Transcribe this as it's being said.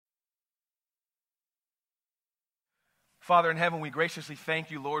Father in heaven, we graciously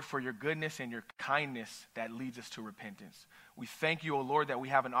thank you, Lord, for your goodness and your kindness that leads us to repentance. We thank you, O Lord, that we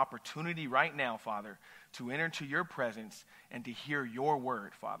have an opportunity right now, Father, to enter into your presence and to hear your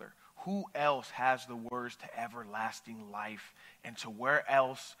word, Father. Who else has the words to everlasting life, and to where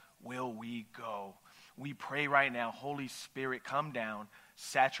else will we go? We pray right now, Holy Spirit, come down,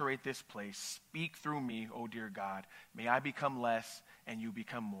 saturate this place, speak through me, oh dear God. May I become less and you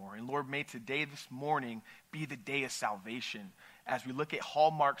become more. And Lord, may today, this morning, be the day of salvation as we look at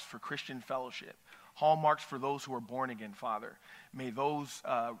hallmarks for Christian fellowship, hallmarks for those who are born again, Father. May those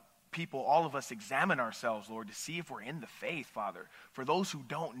people, all of us, examine ourselves, Lord, to see if we're in the faith, Father. For those who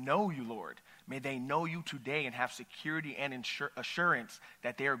don't know you, Lord, may they know you today and have security and assurance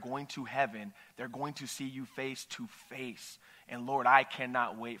that they are going to heaven. They're going to see you face to face. And Lord, I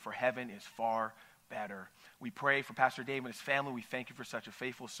cannot wait, for heaven is far better. We pray for Pastor Dave and his family. We thank you for such a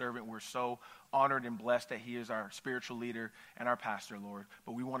faithful servant. We're so honored and blessed that he is our spiritual leader and our pastor, Lord.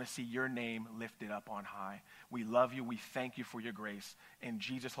 But we want to see your name lifted up on high. We love you. We thank you for your grace. In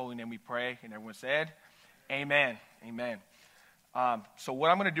Jesus' holy name we pray. And everyone said, amen. Amen. So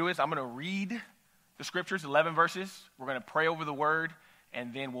what I'm going to do is I'm going to read the scriptures, 11 verses. We're going to pray over the word,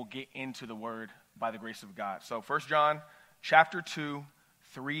 and then we'll get into the word by the grace of God. So 1 John chapter 2,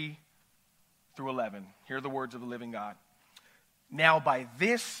 3 through 11. Hear the words of the living God. Now by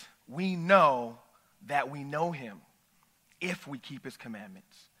this we know that we know him, if we keep his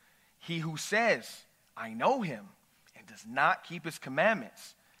commandments. He who says, I know him, and does not keep his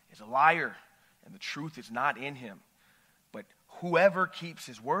commandments is a liar, and the truth is not in him. But whoever keeps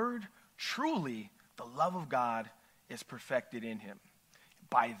his word, truly the love of God is perfected in him.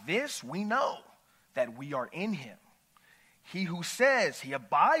 By this we know that we are in him. He who says he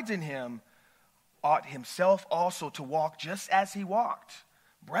abides in him ought himself also to walk just as he walked.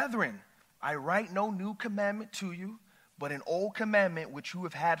 Brethren, I write no new commandment to you, but an old commandment which you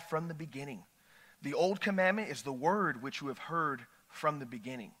have had from the beginning. The old commandment is the word which you have heard from the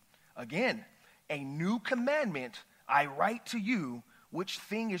beginning. Again, a new commandment I write to you, which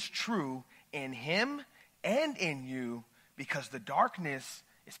thing is true in him and in you, because the darkness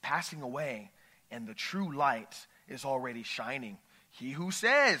is passing away and the true light is already shining. He who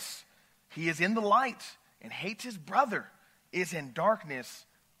says he is in the light and hates his brother is in darkness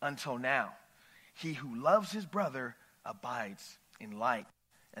until now. He who loves his brother abides in light,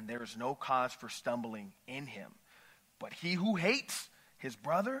 and there is no cause for stumbling in him. But he who hates his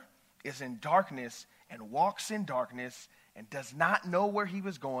brother is in darkness and walks in darkness and does not know where he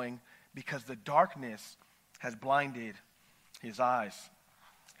was going, because the darkness has blinded his eyes.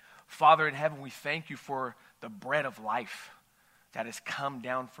 Father in heaven, we thank you for the bread of life that has come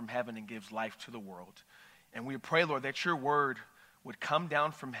down from heaven and gives life to the world. And we pray, Lord, that your word would come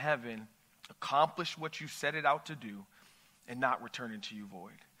down from heaven, accomplish what you set it out to do, and not return into you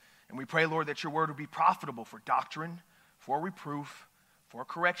void. And we pray, Lord, that your word would be profitable for doctrine, for reproof, for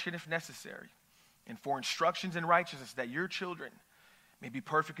correction if necessary, and for instructions in righteousness, that your children may be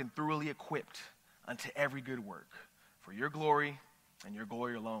perfect and thoroughly equipped unto every good work, for your glory and your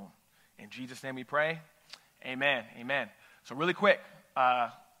glory alone. In Jesus' name we pray. Amen. Amen. So really quick,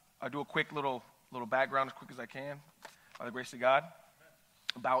 I'll do a quick little background as quick as I can, by the grace of God,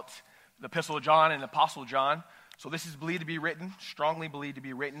 about the Epistle of John and the Apostle John. So this is believed to be written, strongly believed to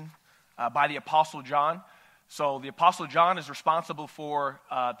be written by the Apostle John. So the Apostle John is responsible for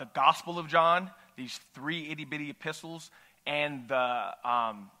the Gospel of John, these 3 itty-bitty epistles, and the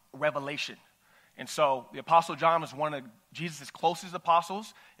Revelation. And so the Apostle John was one of Jesus' closest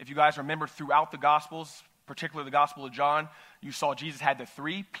apostles. If you guys remember throughout the Gospels, particularly the Gospel of John, you saw Jesus had the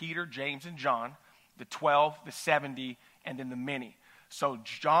 3, Peter, James, and John, the 12, the 70, and then the many. So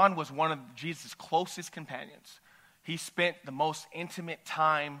John was one of Jesus' closest companions. He spent the most intimate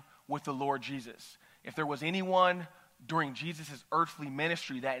time with the Lord Jesus. If there was anyone during Jesus' earthly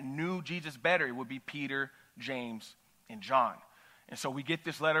ministry that knew Jesus better, it would be Peter, James, and John. And so we get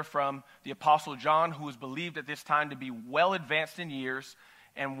this letter from the Apostle John, who was believed at this time to be well advanced in years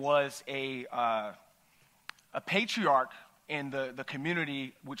and was a patriarch in the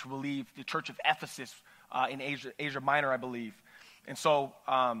community, which we believe the church of Ephesus in Asia Minor, I believe. And so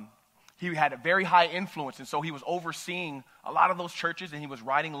he had a very high influence, and so he was overseeing a lot of those churches, and he was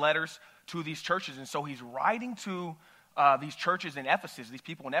writing letters to these churches. And so he's writing to these churches in Ephesus, these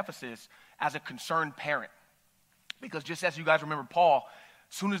people in Ephesus, as a concerned parent. Because just as you guys remember Paul,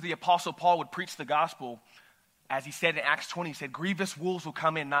 as soon as the Apostle Paul would preach the gospel, as he said in Acts 20, he said, grievous wolves will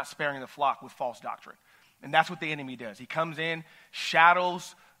come in, not sparing the flock with false doctrine. And that's what the enemy does. He comes in,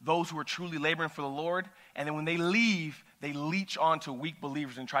 shadows those who are truly laboring for the Lord, and then when they leave, they leech onto weak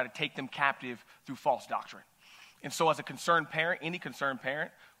believers and try to take them captive through false doctrine. And so as a concerned parent, any concerned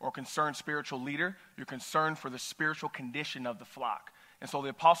parent or concerned spiritual leader, you're concerned for the spiritual condition of the flock. And so the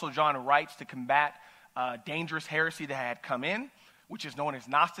Apostle John writes to combat dangerous heresy that had come in, which is known as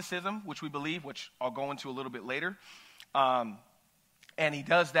Gnosticism, which we believe, which I'll go into a little bit later. And he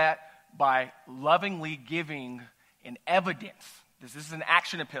does that by lovingly giving an evidence. This is an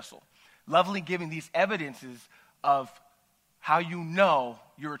action epistle. Lovingly giving these evidences of how you know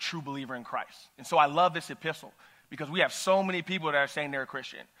you're a true believer in Christ. And so I love this epistle because we have so many people that are saying they're a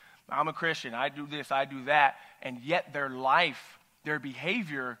Christian. I'm a Christian, I do this, I do that, and yet their life, their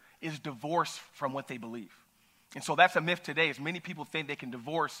behavior is divorced from what they believe. And so that's a myth today, is many people think they can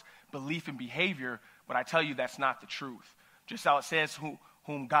divorce belief and behavior, but I tell you that's not the truth. Just how it says,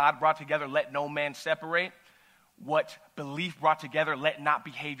 whom God brought together, let no man separate. What belief brought together, let not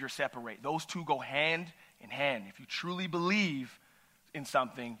behavior separate. Those two go hand in hand. If you truly believe in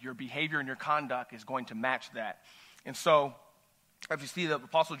something, your behavior and your conduct is going to match that. And so, as you see, the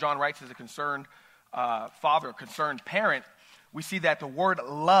Apostle John writes as a concerned father, a concerned parent, we see that the word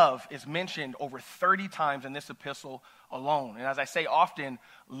love is mentioned over 30 times in this epistle alone. And as I say often,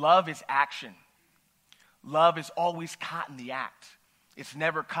 love is action. Love is always caught in the act. It's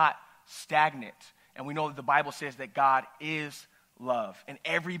never caught stagnant. And we know that the Bible says that God is love. And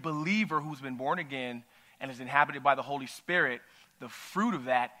every believer who's been born again and is inhabited by the Holy Spirit, the fruit of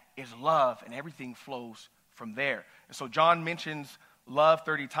that is love, and everything flows from there. And so John mentions love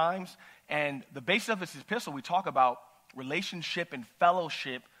 30 times. And the basis of this epistle, we talk about relationship and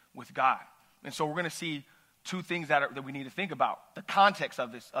fellowship with God. And so we're going to see two things that we need to think about. The context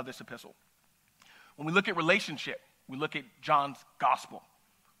of this epistle. When we look at relationship, we look at John's gospel.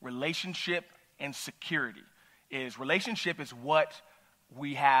 Relationship and security is what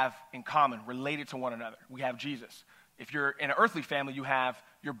we have in common, related to one another. We have Jesus. If you're in an earthly family,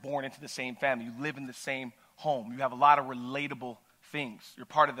 you're born into the same family. You live in the same home. You have a lot of relatable things. You're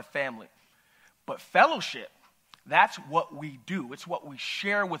part of the family. But fellowship, that's what we do. It's what we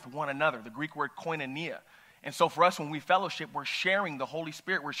share with one another, the Greek word koinonia. And so for us, when we fellowship, we're sharing the Holy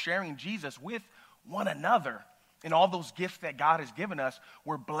Spirit. We're sharing Jesus with one another. And all those gifts that God has given us,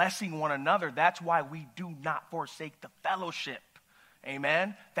 we're blessing one another. That's why we do not forsake the fellowship.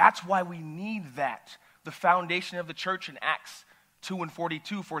 Amen? That's why we need that. The foundation of the church in Acts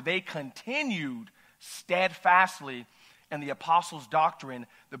 2:42, for they continued steadfastly in the apostles' doctrine,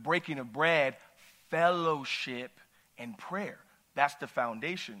 the breaking of bread, fellowship, and prayer. That's the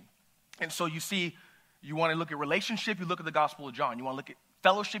foundation. And so you see, you want to look at relationship, you look at the Gospel of John. You want to look at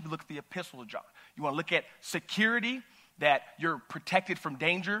fellowship, you look at the Epistle of John. You want to look at security, that you're protected from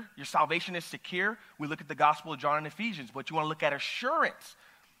danger, your salvation is secure. We look at the Gospel of John and Ephesians. But you want to look at assurance.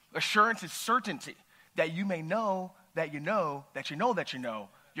 Assurance is certainty, that you may know that you know that you know that you know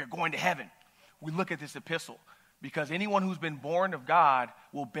you're going to heaven. We look at this epistle because anyone who's been born of God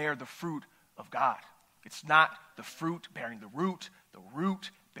will bear the fruit of God. It's not the fruit bearing the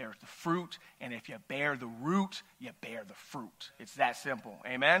root bears the fruit, and if you bear the root, you bear the fruit. It's that simple,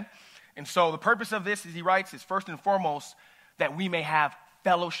 amen? And so the purpose of this, as he writes, is first and foremost that we may have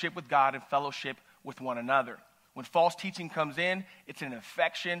fellowship with God and fellowship with one another. When false teaching comes in, it's an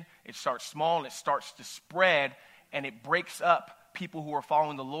infection. It starts small and it starts to spread, and it breaks up people who are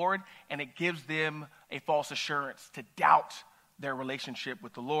following the Lord, and it gives them a false assurance to doubt their relationship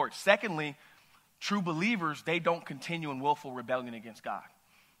with the Lord. Secondly, true believers, they don't continue in willful rebellion against God.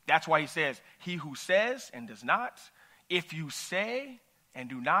 That's why he says, he who says and does not, if you say and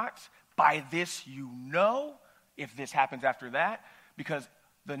do not, by this you know, if this happens after that, because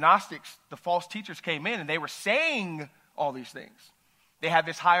the Gnostics, the false teachers came in and they were saying all these things. They had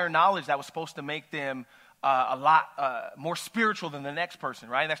this higher knowledge that was supposed to make them a lot more spiritual than the next person,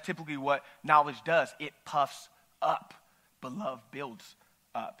 right? That's typically what knowledge does. It puffs up, but love builds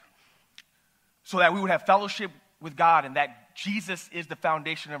up. So that we would have fellowship with God and that Jesus is the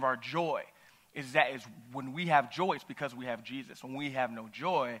foundation of our joy. Is when we have joy, it's because we have Jesus. When we have no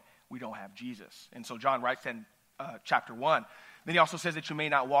joy, we don't have Jesus. And so John writes in chapter 1. Then he also says that you may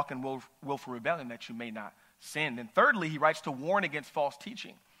not walk in willful rebellion, that you may not sin. And thirdly, he writes to warn against false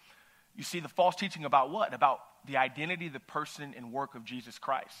teaching. You see, the false teaching about what? About the identity, the person, and work of Jesus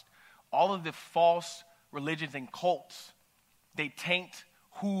Christ. All of the false religions and cults, they taint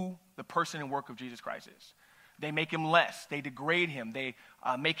who the person and work of Jesus Christ is. They make him less. They degrade him. They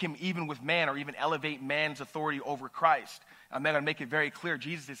make him even with man, or even elevate man's authority over Christ. I'm going to make it very clear.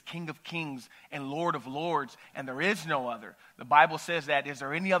 Jesus is King of kings and Lord of lords, and there is no other. The Bible says that, is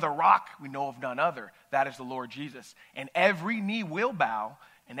there any other rock? We know of none other. That is the Lord Jesus. And every knee will bow,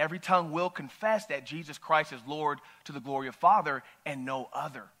 and every tongue will confess that Jesus Christ is Lord to the glory of Father and no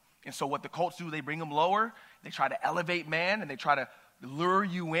other. And so what the cults do, they bring them lower. They try to elevate man, and they try to lure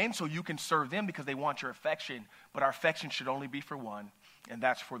you in so you can serve them because they want your affection. But our affection should only be for one, and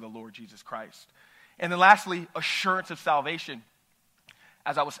that's for the Lord Jesus Christ. And then lastly, assurance of salvation.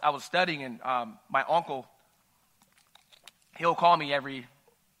 As I was studying, and my uncle, he'll call me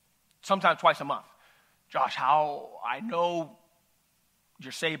sometimes twice a month. Josh, how I know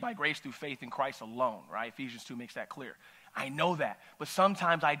you're saved by grace through faith in Christ alone, right? Ephesians 2 makes that clear. I know that, but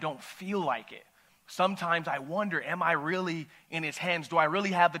sometimes I don't feel like it. Sometimes I wonder, am I really in his hands? Do I really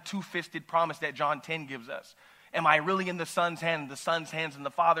have the two-fisted promise that John 10 gives us? Am I really in the Son's hand, the Son's hands, and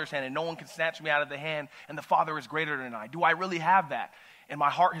the Father's hand, and no one can snatch me out of the hand, and the Father is greater than I? Do I really have that? And my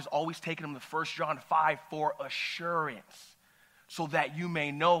heart has always taken him to 1 John 5 for assurance, so that you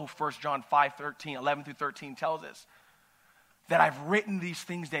may know, 1 John 5:13, 11 through 13 tells us, that I've written these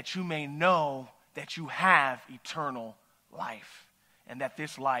things that you may know that you have eternal life, and that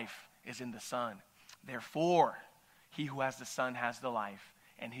this life is in the Son. Therefore, he who has the Son has the life,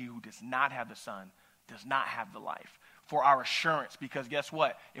 and he who does not have the Son does not have the life. For our assurance, because guess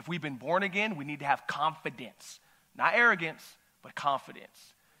what? If we've been born again, we need to have confidence. Not arrogance, but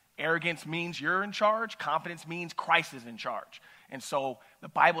confidence. Arrogance means you're in charge. Confidence means Christ is in charge. And so the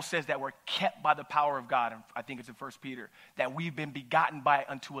Bible says that we're kept by the power of God. I think it's in 1 Peter. That we've been begotten by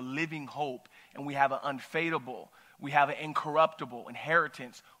unto a living hope. And we have an unfadable, we have an incorruptible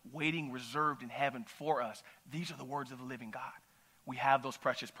inheritance waiting reserved in heaven for us. These are the words of the living God. We have those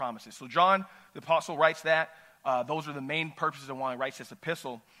precious promises. So John, the apostle, writes that. Those are the main purposes of why he writes this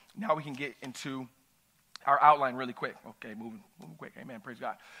epistle. Now we can get into our outline really quick. Okay, moving quick. Amen. Praise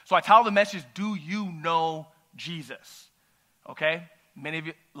God. So I titled the message, Do You Know Jesus? Okay?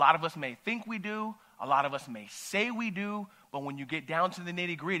 A lot of us may think we do. A lot of us may say we do. But when you get down to the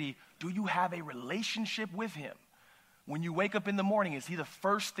nitty-gritty, do you have a relationship with him? When you wake up in the morning, is he the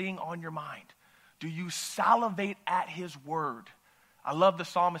first thing on your mind? Do you salivate at his word? I love the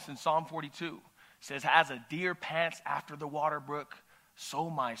psalmist in Psalm 42. It says, as a deer pants after the water brook, so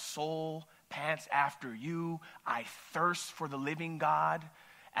my soul pants after you. I thirst for the living God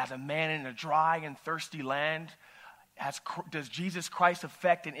as a man in a dry and thirsty land. Does Jesus Christ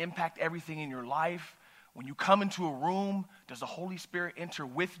affect and impact everything in your life? When you come into a room, does the Holy Spirit enter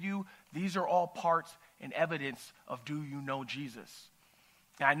with you? These are all parts and evidence of do you know Jesus?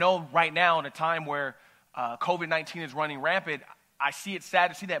 And I know right now in a time where COVID-19 is running rampant, I see it sad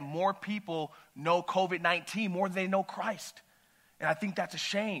to see that more people know COVID-19 more than they know Christ. And I think that's a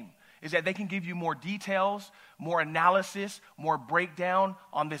shame, is that they can give you more details, more analysis, more breakdown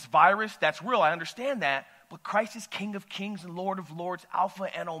on this virus. That's real, I understand that. But Christ is King of Kings and Lord of Lords, Alpha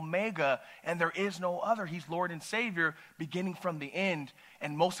and Omega, and there is no other. He's Lord and Savior, beginning from the end.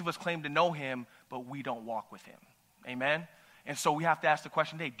 And most of us claim to know him, but we don't walk with him. Amen? And so we have to ask the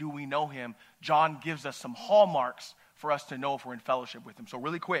question today, do we know him? John gives us some hallmarks for us to know if we're in fellowship with him. So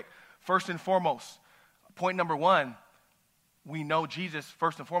really quick, first and foremost, point number one, we know Jesus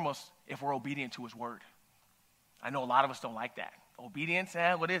first and foremost if we're obedient to his word. I know a lot of us don't like that. Obedience,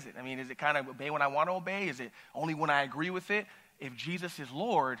 what is it? I mean, is it kind of obey when I want to obey? Is it only when I agree with it? If Jesus is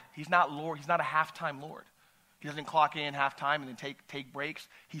Lord, he's not a half-time Lord. He doesn't clock in half-time and then take breaks.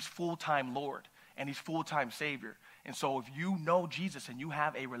 He's full-time Lord, and he's full-time Savior. And so if you know Jesus and you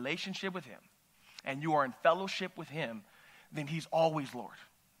have a relationship with him, and you are in fellowship with him, then he's always Lord.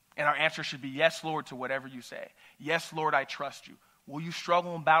 And our answer should be, yes, Lord, to whatever you say. Yes, Lord, I trust you. Will you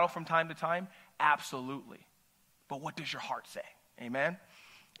struggle and battle from time to time? Absolutely. But what does your heart say? Amen?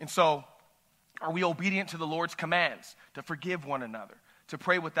 And so, are we obedient to the Lord's commands to forgive one another, to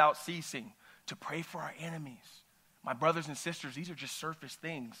pray without ceasing, to pray for our enemies? My brothers and sisters, these are just surface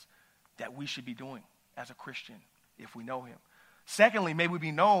things that we should be doing as a Christian if we know him. Secondly, may we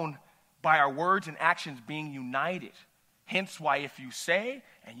be known by our words and actions being united. Hence why if you say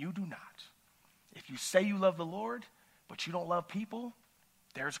and you do not, if you say you love the Lord, but you don't love people,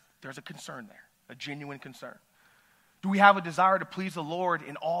 there's a concern there, a genuine concern. Do we have a desire to please the Lord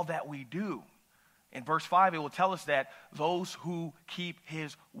in all that we do? In verse 5, it will tell us that those who keep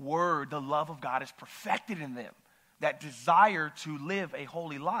his word, the love of God is perfected in them. That desire to live a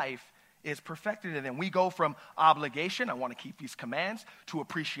holy life is perfected in them. We go from obligation, I want to keep these commands, to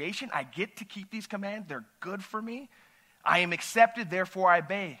appreciation. I get to keep these commands. They're good for me. I am accepted, therefore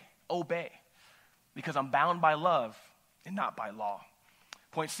I obey. Because I'm bound by love and not by law.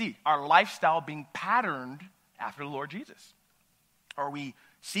 Point C, our lifestyle being patterned after the Lord Jesus. Are we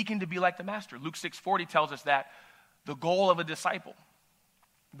seeking to be like the master? Luke 6:40 tells us that the goal of a disciple,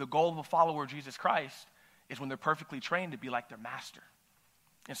 the goal of a follower of Jesus Christ is when they're perfectly trained to be like their master.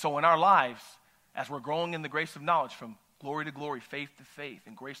 And so in our lives, as we're growing in the grace of knowledge from glory to glory, faith to faith,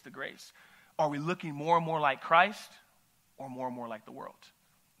 and grace to grace? Are we looking more and more like Christ or more like the world?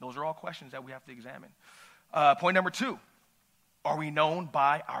 Those are all questions that we have to examine. Point number 2, are we known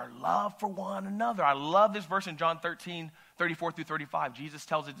by our love for one another? I love this verse in John 13, 34 through 35. Jesus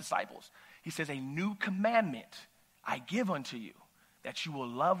tells his disciples, he says, a new commandment I give unto you, that you will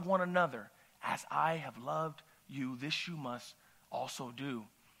love one another as I have loved you. This you must also do.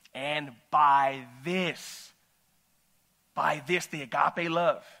 And by this, the agape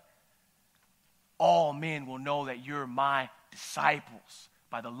love, all men will know that you're my disciples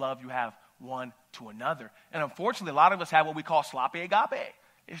by the love you have one to another. And unfortunately, a lot of us have what we call sloppy agape.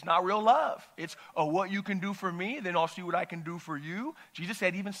 It's not real love. It's what you can do for me, then I'll see what I can do for you. Jesus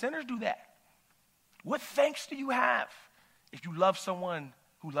said even sinners do that. What thanks do you have if you love someone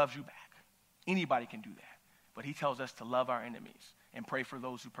who loves you back? Anybody can do that. But he tells us to love our enemies and pray for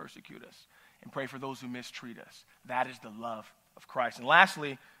those who persecute us and pray for those who mistreat us. That is the love of Christ. And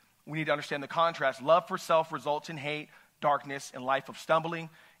lastly, we need to understand the contrast. Love for self results in hate, darkness, and life of stumbling.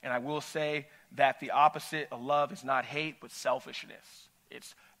 And I will say that the opposite of love is not hate, but selfishness.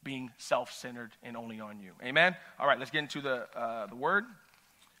 It's being self-centered and only on you. Amen? All right, let's get into the word.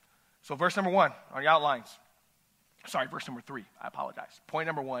 So verse number 1 on your outlines. Sorry, verse number 3. I apologize. Point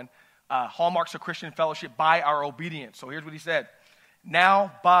number 1, hallmarks of Christian fellowship by our obedience. So here's what he said.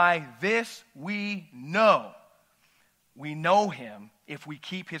 Now by this we know him if we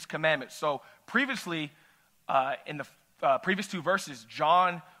keep his commandments. So previously, in the previous 2 verses,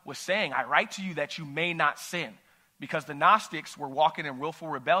 John was saying, I write to you that you may not sin. Because the Gnostics were walking in willful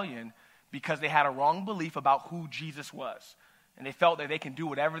rebellion because they had a wrong belief about who Jesus was. And they felt that they can do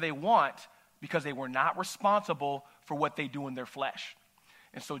whatever they want because they were not responsible for what they do in their flesh.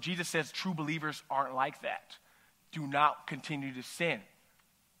 And so Jesus says true believers aren't like that. Do not continue to sin.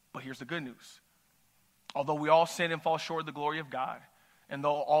 But here's the good news. Although we all sin and fall short of the glory of God, and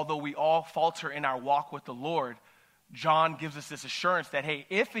although we all falter in our walk with the Lord, John gives us this assurance that, hey,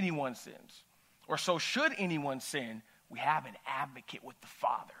 if anyone sins, or so should anyone sin, we have an advocate with the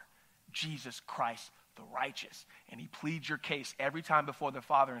Father, Jesus Christ the righteous. And he pleads your case every time before the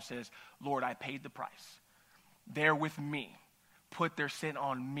Father and says, Lord, I paid the price. They're with me. Put their sin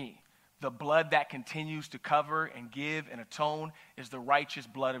on me. The blood that continues to cover and give and atone is the righteous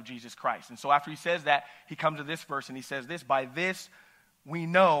blood of Jesus Christ. And so after he says that, he comes to this verse and he says this, by this we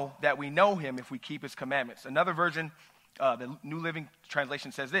know that we know him if we keep his commandments. Another version, the New Living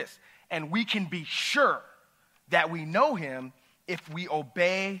Translation says this, and we can be sure that we know him if we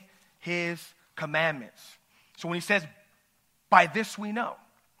obey his commandments. So when he says, by this we know,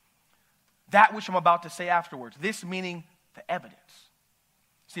 that which I'm about to say afterwards, this meaning the evidence.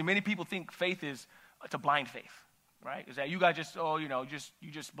 See, many people think faith is, it's a blind faith, right? Is that you guys just,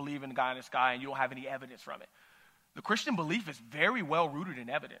 you just believe in the guy in the sky and you don't have any evidence from it. The Christian belief is very well rooted in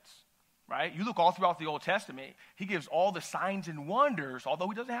evidence, right? You look all throughout the Old Testament, he gives all the signs and wonders, although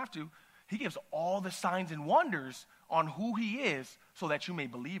he doesn't have to, he gives all the signs and wonders on who he is so that you may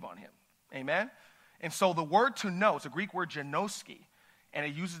believe on him. Amen? And so the word to know, it's a Greek word genoski, and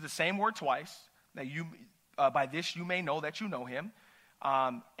it uses the same word twice, that you, by this you may know that you know him.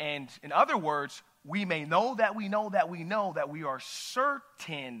 And in other words, we may know that we know that we know that we are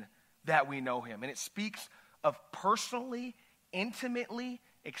certain that we know him. And it speaks of personally, intimately,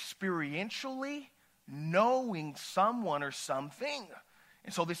 experientially knowing someone or something.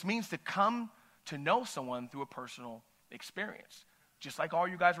 And so this means to come to know someone through a personal experience. Just like all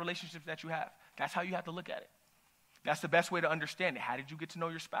you guys' relationships that you have. That's how you have to look at it. That's the best way to understand it. How did you get to know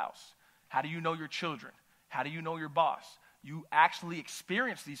your spouse? How do you know your children? How do you know your boss? You actually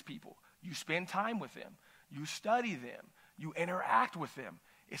experience these people. You spend time with them. You study them. You interact with them.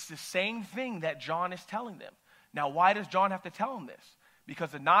 It's the same thing that John is telling them. Now, why does John have to tell them this?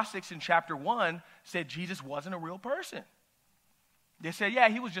 Because the Gnostics in chapter 1 said Jesus wasn't a real person. They said, yeah,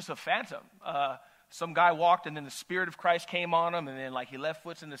 he was just a phantom. Some guy walked and then the Spirit of Christ came on him and then he left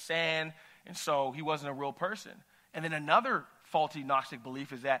foot in the sand, and so he wasn't a real person. And then another faulty Gnostic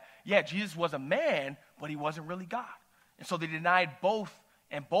belief is that, yeah, Jesus was a man, but he wasn't really God. And so they denied both,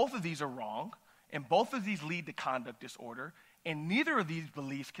 and both of these are wrong, and both of these lead to conduct disorder, and neither of these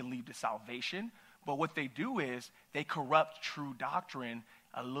beliefs can lead to salvation, but what they do is they corrupt true doctrine.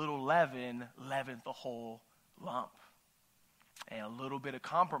 A little leaven leavens the whole lump. And a little bit of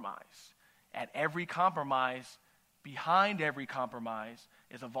compromise. At every compromise, behind every compromise,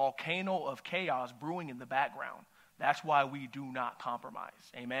 is a volcano of chaos brewing in the background. That's why we do not compromise.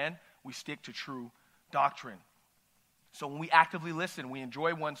 Amen? We stick to true doctrine. So when we actively listen, we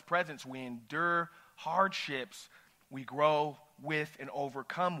enjoy one's presence, we endure hardships, we grow with and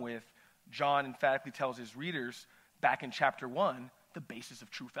overcome with. John emphatically tells his readers back in chapter 1, the basis of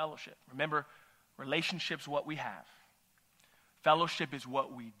true fellowship. Remember, relationship's what we have. Fellowship is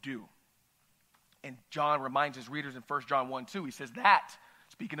what we do. And John reminds his readers in 1 John 1:2, he says that,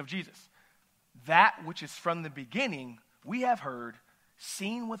 speaking of Jesus, that which is from the beginning we have heard,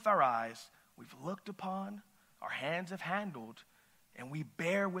 seen with our eyes, we've looked upon, our hands have handled, and we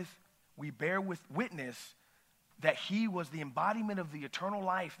bear with witness that he was the embodiment of the eternal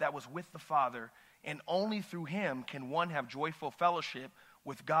life that was with the Father, and only through him can one have joyful fellowship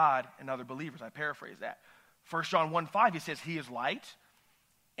with God and other believers. I paraphrase that. 1 John 1:5, he says, he is light,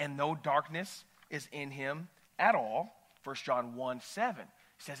 and no darkness is in him at all. 1 John 1:7,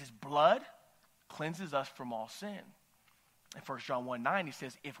 he says his blood cleanses us from all sin. And 1 John 1:9, he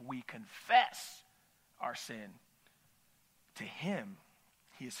says, if we confess our sin to him,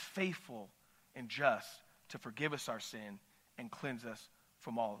 he is faithful and just to forgive us our sin and cleanse us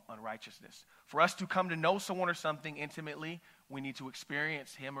from all unrighteousness. For us to come to know someone or something intimately, we need to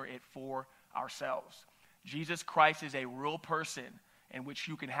experience him or it for ourselves. Jesus Christ is a real person in which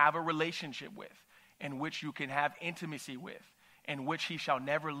you can have a relationship with, in which you can have intimacy with, in which he shall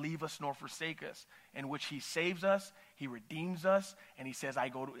never leave us nor forsake us, in which he saves us, he redeems us, and he says, I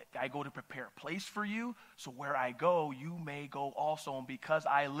go to prepare a place for you, so where I go, you may go also, and because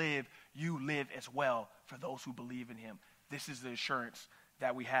I live, you live as well for those who believe in him. This is the assurance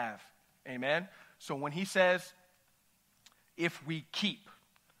that we have. Amen? So when he says, if we keep,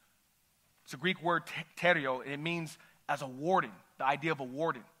 it's a Greek word, terio, and it means as a warden, the idea of a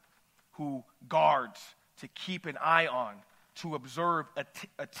warden who guards, to keep an eye on, to observe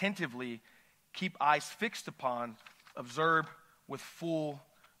attentively, keep eyes fixed upon, observe with full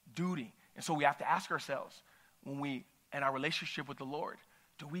duty. And so we have to ask ourselves, when we, in our relationship with the Lord,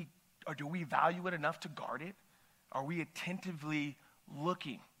 do we value it enough to guard it? Are we attentively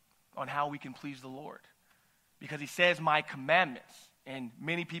looking on how we can please the Lord? Because he says, my commandments, and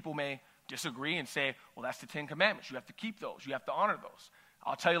many people may disagree and say, well, that's the 10 commandments. You have to keep those. You have to honor those.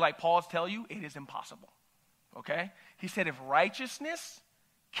 I'll tell you, like Paul's tell you, it is impossible. Okay? He said, if righteousness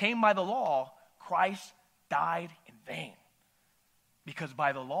came by the law, Christ died in vain. Because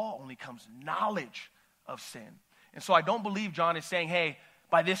by the law only comes knowledge of sin. And so I don't believe John is saying, hey,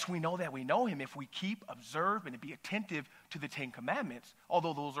 by this we know that we know him if we keep, observe, and be attentive to the 10 commandments,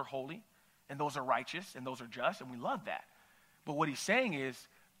 although those are holy, and those are righteous, and those are just, and we love that. But what he's saying is,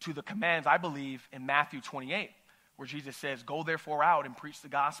 to the commands, I believe, in Matthew 28, where Jesus says, go therefore out and preach the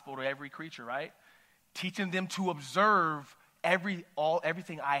gospel to every creature, right? Teaching them to observe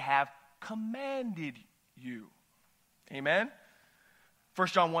everything I have commanded you. Amen? 1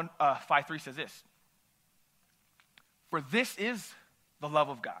 John 5:3 says this. For this is the love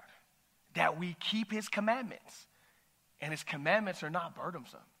of God, that we keep his commandments. And his commandments are not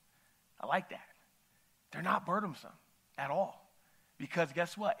burdensome. I like that. They're not burdensome at all. Because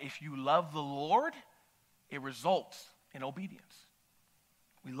guess what? If you love the Lord, it results in obedience.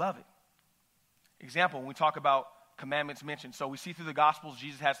 We love it. Example, when we talk about commandments mentioned. So we see through the Gospels,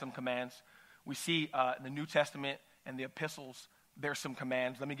 Jesus has some commands. We see in the New Testament and the epistles, there's some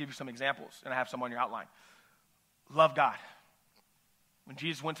commands. Let me give you some examples, and I have some on your outline. Love God. When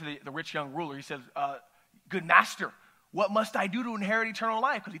Jesus went to the rich young ruler, he says, good master, what must I do to inherit eternal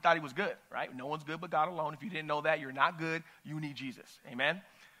life? Because he thought he was good, right? No one's good but God alone. If you didn't know that, you're not good. You need Jesus. Amen?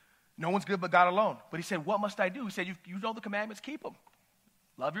 No one's good but God alone. But he said, what must I do? He said, you know the commandments, keep them.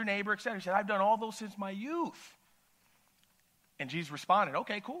 Love your neighbor, etc. He said, I've done all those since my youth. And Jesus responded,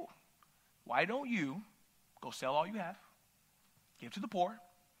 okay, cool. Why don't you go sell all you have, give to the poor,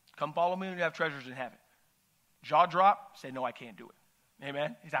 come follow me and you have treasures in heaven? Jaw drop, say, no, I can't do it.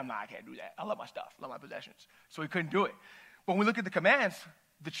 Amen? He said, I can't do that. I love my stuff, love my possessions. So he couldn't do it. But when we look at the commands,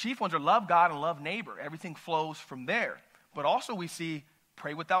 the chief ones are love God and love neighbor. Everything flows from there. But also we see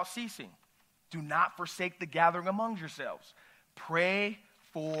pray without ceasing. Do not forsake the gathering among yourselves. Pray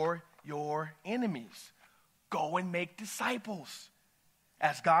for your enemies. Go and make disciples.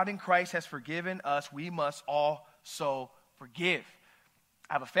 As God in Christ has forgiven us, we must also forgive.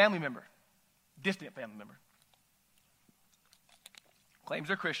 I have a family member, distant family member, claims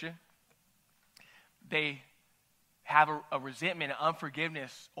they're Christian. They have a resentment and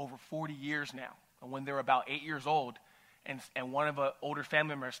unforgiveness over 40 years now. And when they're about 8 years old, and one of an older family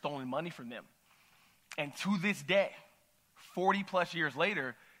member has stolen money from them. And to this day, 40 plus years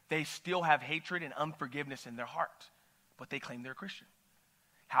later, they still have hatred and unforgiveness in their heart. But they claim they're Christian.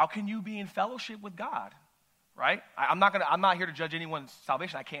 How can you be in fellowship with God, right? I'm not here to judge anyone's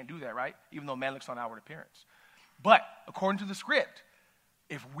salvation. I can't do that, right? Even though man looks on outward appearance. But according to the script,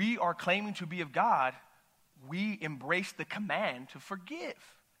 if we are claiming to be of God, we embrace the command to forgive,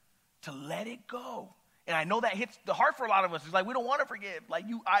 to let it go, And I know that hits the heart for a lot of us. It's like, we don't want to forgive. Like,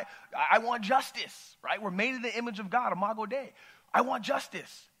 I want justice, right? We're made in the image of God, Imago Dei. I want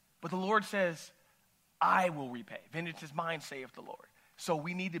justice. But the Lord says, I will repay. Vengeance is mine, saith the Lord. So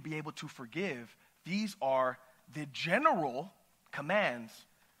we need to be able to forgive. These are the general commands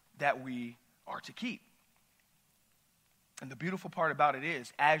that we are to keep. And the beautiful part about it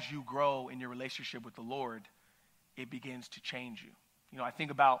is, as you grow in your relationship with the Lord, it begins to change you. You know, I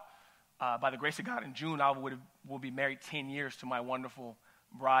think about, by the grace of God, in June, I will be married 10 years to my wonderful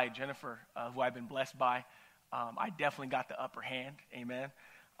bride, Jennifer, who I've been blessed by. I definitely got the upper hand, amen.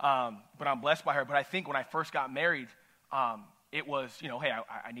 But I'm blessed by her. But I think when I first got married, it was, you know, hey,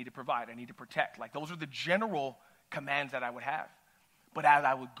 I need to provide, I need to protect. Like, those are the general commands that I would have. But as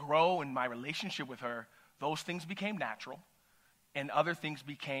I would grow in my relationship with her, those things became natural, and other things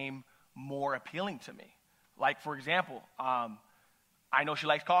became more appealing to me. Like, for example, I know she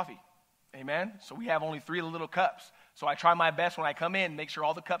likes coffee, amen? So we have only 3 little cups. So I try my best when I come in, make sure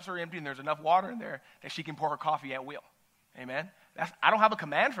all the cups are empty and there's enough water in there that she can pour her coffee at will, amen? I don't have a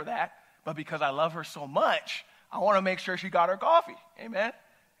command for that, but because I love her so much, I want to make sure she got her coffee, amen?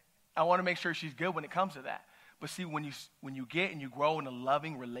 I want to make sure she's good when it comes to that. But see, when you get and you grow in a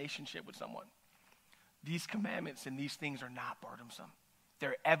loving relationship with someone, these commandments and these things are not burdensome.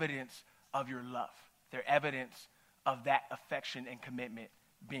 They're evidence of your love. They're evidence of that affection and commitment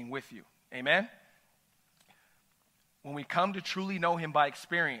being with you. Amen? When we come to truly know him by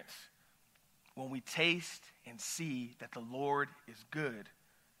experience, when we taste and see that the Lord is good,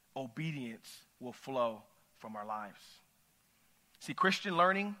 obedience will flow from our lives. See, Christian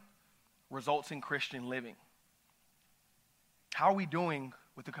learning results in Christian living. How are we doing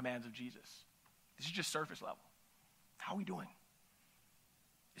with the commands of Jesus? This is just surface level. How are we doing?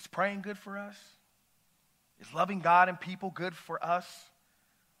 Is praying good for us? Is loving God and people good for us?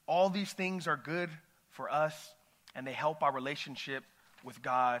 All these things are good for us, and they help our relationship with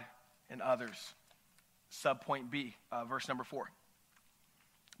God and others. Subpoint B, verse number 4.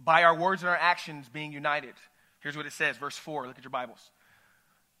 By our words and our actions being united. Here's what it says, verse 4. Look at your Bibles.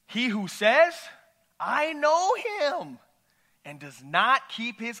 He who says, I know him, and does not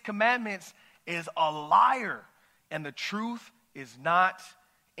keep his commandments is a liar, and the truth is not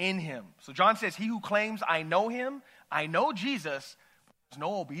in him. So John says, he who claims I know him, I know Jesus, but there's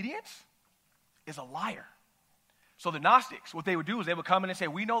no obedience, is a liar. So the Gnostics, what they would do is they would come in and say,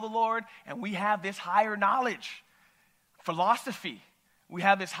 we know the Lord, and we have this higher knowledge. Philosophy. We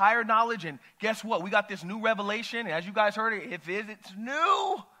have this higher knowledge, and guess what? We got this new revelation, and as you guys heard it, if it's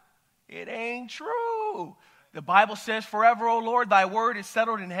new, it ain't true. The Bible says, forever, O Lord, thy word is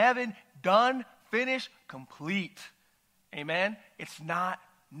settled in heaven, done, finished, complete. Amen? It's not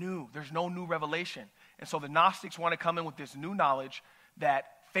new. There's no new revelation. And so the Gnostics want to come in with this new knowledge that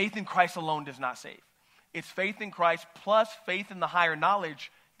faith in Christ alone does not save. It's faith in Christ plus faith in the higher knowledge.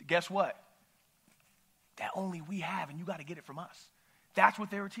 Guess what? That only we have, and you got to get it from us. That's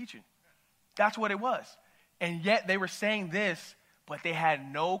what they were teaching. That's what it was. And yet they were saying this, but they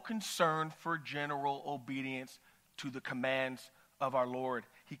had no concern for general obedience to the commands of our Lord.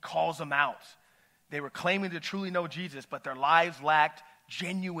 He calls them out. They were claiming to truly know Jesus, but their lives lacked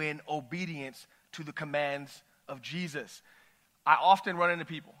genuine obedience to the commands of Jesus. I often run into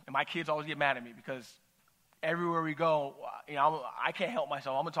people, and my kids always get mad at me because everywhere we go, you know, I can't help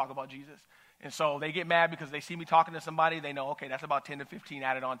myself. I'm going to talk about Jesus. And so they get mad because they see me talking to somebody. They know, okay, that's about 10 to 15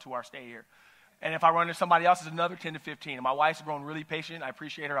 added on to our stay here. And if I run into somebody else, it's another 10 to 15. And my wife's grown really patient. I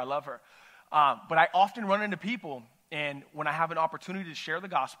appreciate her. I love her. But I often run into people, and when I have an opportunity to share the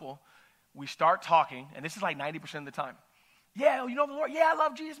gospel, we start talking, and this is like 90% of the time. Yeah, you know the Lord? Yeah, I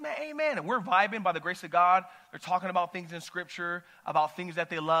love Jesus, man. Amen. And we're vibing by the grace of God. They're talking about things in Scripture, about things that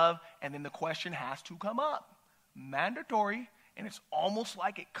they love, and then the question has to come up. Mandatory, and it's almost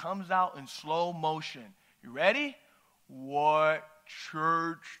like it comes out in slow motion. You ready? What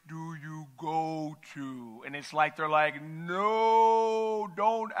church do you go to? And it's like they're like, no,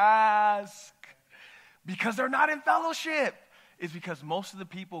 don't ask. Because they're not in fellowship. It's because most of the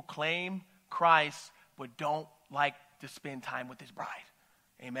people claim Christ but don't like to spend time with his bride.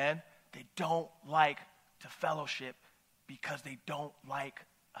 Amen? They don't like to fellowship because they don't like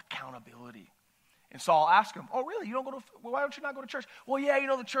accountability. And so I'll ask them, oh, really? Why don't you not go to church? Well, yeah, you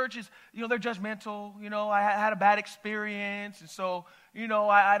know, the church is, you know, they're judgmental. You know, I had a bad experience. And so, you know,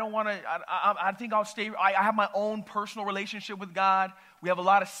 I don't want to, I think I'll stay. I have my own personal relationship with God. We have a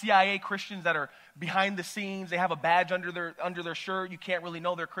lot of CIA Christians that are behind the scenes. They have a badge under their shirt. You can't really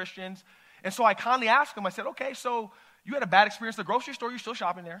know they're Christians. And so I kindly asked them, I said, okay, so you had a bad experience at the grocery store. You're still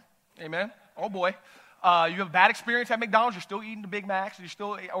shopping there. Amen. Oh, boy. You have a bad experience at McDonald's, you're still eating the Big Macs, you're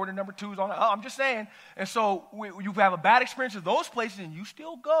still ordering number 2s on it. I'm just saying. And so you have a bad experience at those places and you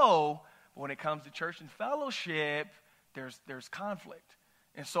still go. But when it comes to church and fellowship, there's conflict.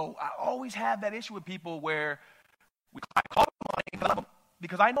 And so I always have that issue with people where I call them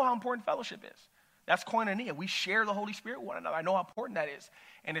because I know how important fellowship is. That's koinonia. We share the Holy Spirit with one another. I know how important that is.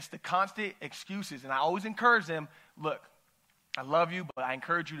 And it's the constant excuses. And I always encourage them, look, I love you, but I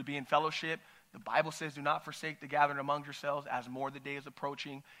encourage you to be in fellowship. The Bible says, do not forsake the gathering among yourselves as more the day is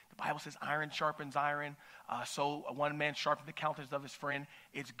approaching. The Bible says, iron sharpens iron. So one man sharpens the countenance of his friend.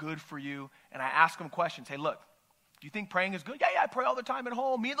 It's good for you. And I ask them questions. Hey, look, do you think praying is good? Yeah, I pray all the time at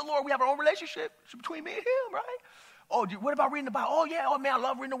home. Me and the Lord, we have our own relationship between me and him, right? Oh, what about reading the Bible? Oh, yeah. Oh, man, I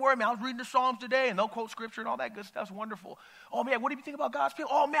love reading the Word. Man, I was reading the Psalms today, and they'll quote Scripture and all that good stuff. It's wonderful. Oh, man, what do you think about God's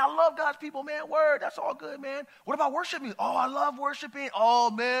people? Oh, man, I love God's people, man. Word, that's all good, man. What about worship music? Oh, I love worshiping.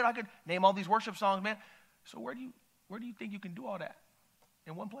 Oh, man, I could name all these worship songs, man. So where do you think you can do all that?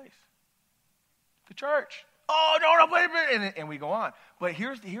 In one place. The church. Oh, no, wait a minute. And we go on. But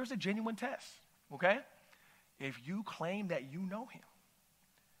here's a genuine test, okay? If you claim that you know him,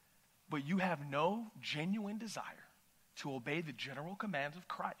 but you have no genuine desire to obey the general commands of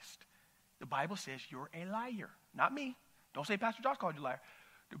Christ, the Bible says you're a liar. Not me. Don't say Pastor Josh called you a liar.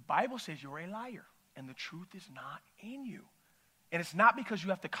 The Bible says you're a liar, and the truth is not in you. And it's not because you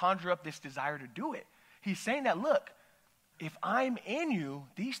have to conjure up this desire to do it. He's saying that, look, if I'm in you,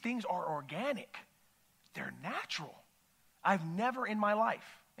 these things are organic. They're natural. I've never in my life,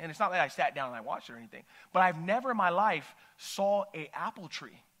 and it's not like I sat down and I watched it or anything, but I've never in my life saw an apple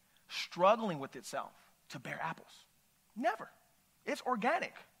tree struggling with itself to bear apples. Never. It's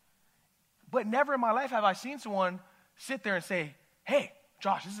organic. But never in my life have I seen someone sit there and say, hey,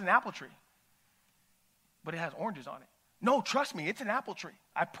 Josh, this is an apple tree, but it has oranges on it. No, trust me, it's an apple tree.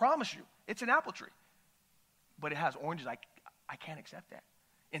 I promise you, it's an apple tree. But it has oranges. I can't accept that.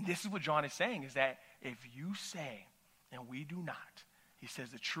 And this is what John is saying, is that if you say, and we do not, he says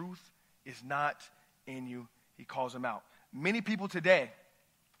the truth is not in you. He calls them out. Many people today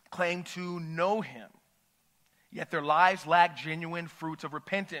claim to know him, yet their lives lack genuine fruits of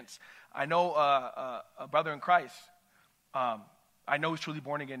repentance. I know a brother in Christ. I know he's truly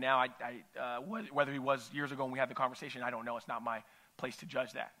born again now. Whether he was years ago when we had the conversation, I don't know. It's not my place to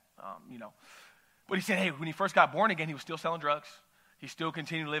judge that, But he said, hey, when he first got born again, he was still selling drugs. He still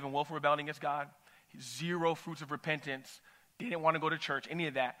continued to live in willful rebellion against God. Zero fruits of repentance. Didn't want to go to church, any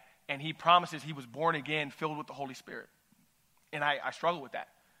of that. And he promises he was born again, filled with the Holy Spirit. And I struggle with that.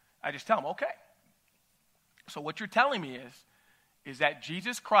 I just tell him, okay. So what you're telling me is that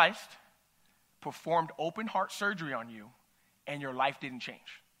Jesus Christ performed open heart surgery on you and your life didn't change.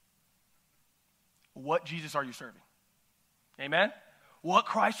 What Jesus are you serving? Amen? What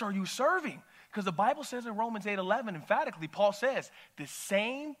Christ are you serving? Because the Bible says in Romans 8:11, emphatically, Paul says, the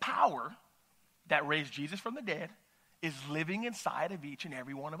same power that raised Jesus from the dead is living inside of each and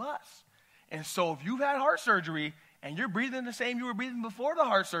every one of us. And so if you've had heart surgery and you're breathing the same you were breathing before the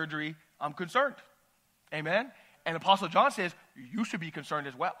heart surgery, I'm concerned. Amen? And Apostle John says, you should be concerned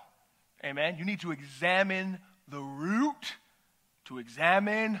as well. Amen? You need to examine the root, to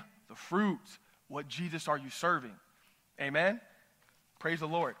examine the fruit. What Jesus are you serving? Amen? Praise the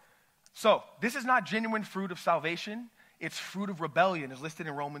Lord. So, this is not genuine fruit of salvation. It's fruit of rebellion, as listed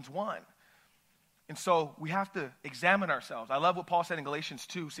in Romans 1. And so, we have to examine ourselves. I love what Paul said in Galatians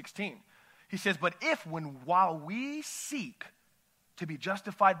 2:16. He says, but if while we seek to be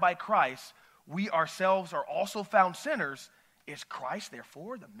justified by Christ, we ourselves are also found sinners, is Christ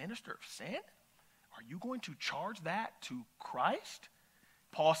therefore the minister of sin? Are you going to charge that to Christ?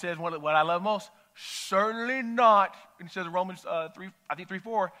 Paul says what I love most, certainly not. And he says in Romans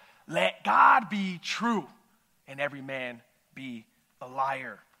 3:4, let God be true and every man be a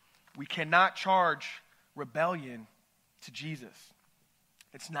liar. We cannot charge rebellion to Jesus.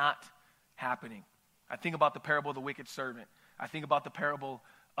 It's not happening. I think about the parable of the wicked servant. I think about the parable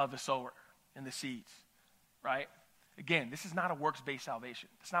of the sower and the seeds, right? Again, this is not a works-based salvation.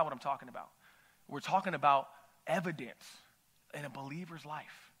 That's not what I'm talking about. We're talking about evidence in a believer's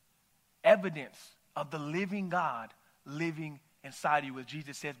life. Evidence of the living God living inside of you, as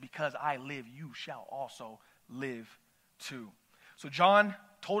Jesus says, because I live, you shall also live too. So John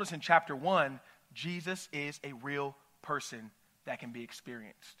told us in chapter 1, Jesus is a real person that can be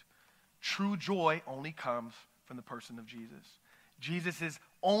experienced. True joy only comes from the person of Jesus. Jesus is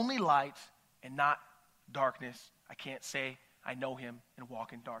only light and not darkness. I can't say I know him and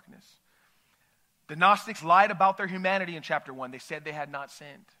walk in darkness. The Gnostics lied about their humanity in chapter 1. They said they had not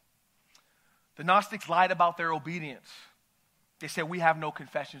sinned. The Gnostics lied about their obedience. They said we have no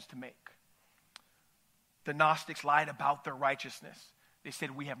confessions to make. The Gnostics lied about their righteousness. They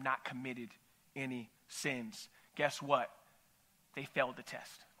said, we have not committed any sins. Guess what? They failed the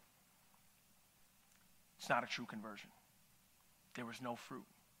test. It's not a true conversion. There was no fruit.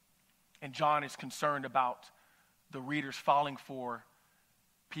 And John is concerned about the readers falling for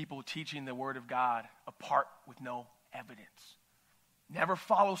people teaching the word of God apart with no evidence. Never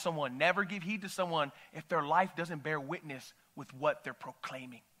follow someone, never give heed to someone if their life doesn't bear witness with what they're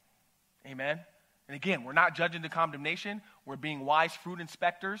proclaiming. Amen? And again, we're not judging to condemnation. We're being wise fruit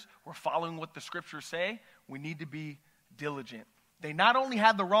inspectors. We're following what the scriptures say. We need to be diligent. They not only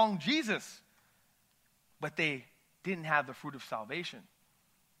had the wrong Jesus, but they didn't have the fruit of salvation.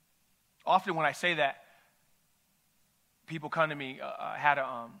 Often when I say that, people come to me.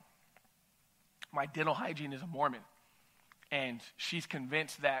 My dental hygiene is a Mormon, and she's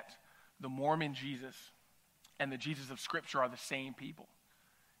convinced that the Mormon Jesus and the Jesus of Scripture are the same people.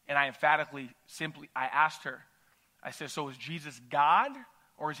 And I I asked her, I said, so is Jesus God,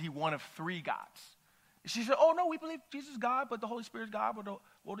 or is he one of three gods? And she said, oh, no, we believe Jesus is God, but the Holy Spirit is God.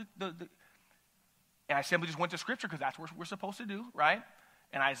 And I simply just went to Scripture because that's what we're supposed to do, right?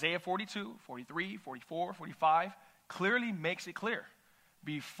 And Isaiah 42, 43, 44, 45 clearly makes it clear.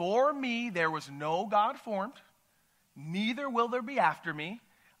 Before me there was no God formed, neither will there be after me.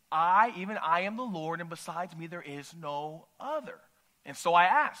 I am the Lord, and besides me there is no other. And so I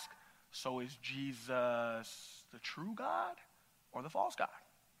ask, so is Jesus the true God or the false God?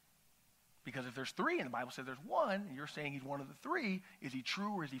 Because if there's three and the Bible says there's one, and you're saying he's one of the three, is he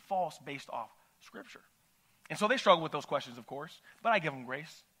true or is he false based off Scripture? And so they struggle with those questions, of course, but I give them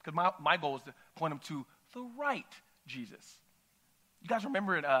grace because my goal is to point them to the right Jesus. You guys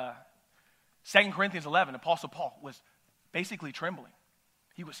remember in 2 Corinthians 11, Apostle Paul was basically trembling.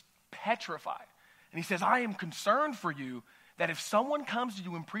 He was petrified. And he says, I am concerned for you that if someone comes to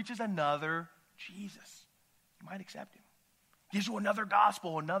you and preaches another Jesus, you might accept him. Gives you another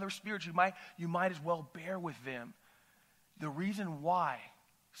gospel, another spirit, you might as well bear with them. The reason why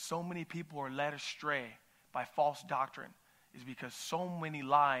so many people are led astray by false doctrine is because so many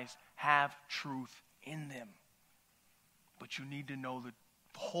lies have truth in them. But you need to know the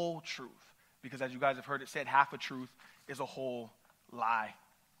whole truth, because as you guys have heard it said, half a truth is a whole lie.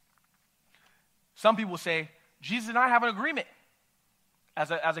 Some people say, Jesus and I have an agreement.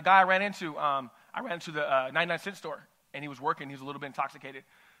 As a guy I ran into the 99-cent store, and he was working. He was a little bit intoxicated,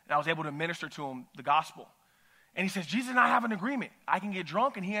 and I was able to minister to him the gospel. And he says, Jesus and I have an agreement. I can get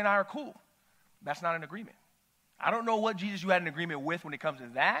drunk, and he and I are cool. That's not an agreement. I don't know what Jesus you had an agreement with when it comes to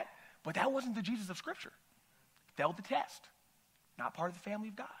that, but that wasn't the Jesus of Scripture. Failed the test. Not part of the family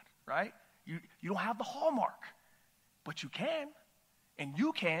of God, right? You don't have the hallmark, but you can. And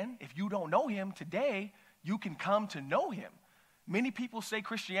you can, if you don't know him today, you can come to know him. Many people say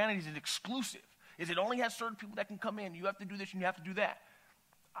Christianity is exclusive. It only has certain people that can come in. You have to do this and you have to do that.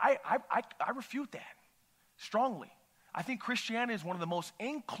 I refute that strongly. I think Christianity is one of the most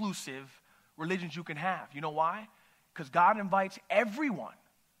inclusive religions you can have. You know why? Because God invites everyone.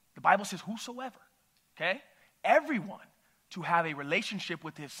 The Bible says whosoever, okay? Everyone to have a relationship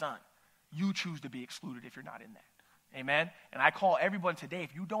with his son. You choose to be excluded if you're not in that. Amen? And I call everyone today,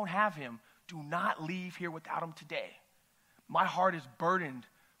 if you don't have him, do not leave here without him today. My heart is burdened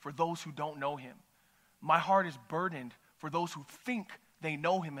for those who don't know him. My heart is burdened for those who think they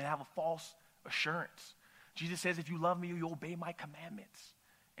know him and have a false assurance. Jesus says, if you love me, you obey my commandments.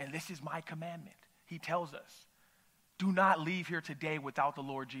 And this is my commandment. He tells us, do not leave here today without the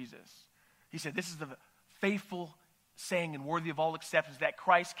Lord Jesus. He said, this is the faithful saying and worthy of all acceptance, that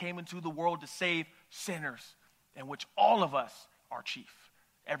Christ came into the world to save sinners, in which all of us are chief.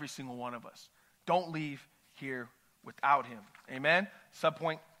 Every single one of us. Don't leave here without him. Amen?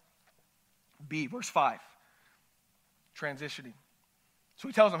 Subpoint B, verse 5. Transitioning. So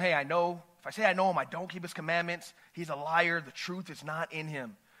he tells them, hey, if I say I know him, I don't keep his commandments. He's a liar. The truth is not in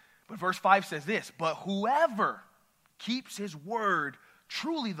him. But verse 5 says this, but whoever keeps his word,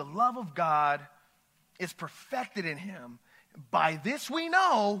 truly the love of God is perfected in him. By this we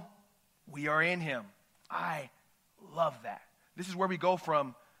know we are in him. I love that. This is where we go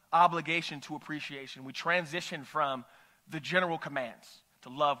from obligation to appreciation. We transition from the general commands to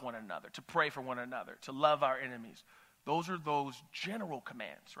love one another, to pray for one another, to love our enemies. Those are those general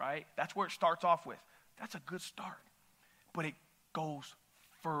commands, right? That's where it starts off with. That's a good start. But it goes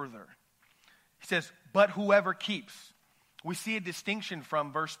further. He says, but whoever keeps. We see a distinction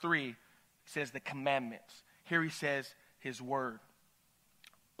from verse 3. He says the commandments. Here he says his word.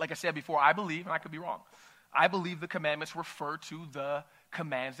 Like I said before, I believe, and I could be wrong, I believe the commandments refer to the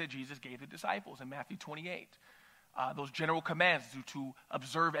commands that Jesus gave the disciples in Matthew 28. those general commands to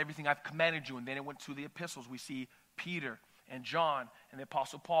observe everything I've commanded you. And then it went to the epistles. We see Peter and John and the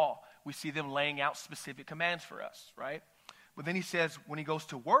Apostle Paul. We see them laying out specific commands for us, right? But then he says when he goes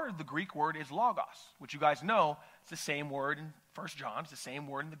to word, the Greek word is logos, which you guys know it's the same word in 1 John. It's the same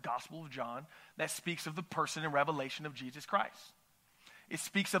word in the Gospel of John that speaks of the person and revelation of Jesus Christ. It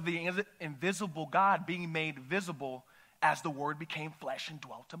speaks of the invisible God being made visible as the Word became flesh and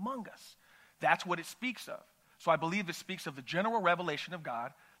dwelt among us. That's what it speaks of. So I believe it speaks of the general revelation of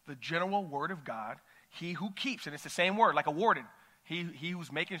God, the general Word of God, he who keeps, and it's the same word, like a warden, he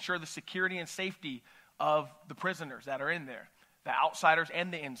who's making sure the security and safety of the prisoners that are in there, the outsiders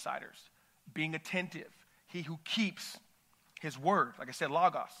and the insiders, being attentive, he who keeps his word, like I said,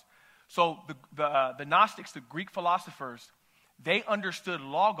 logos. So the Gnostics, the Greek philosophers, they understood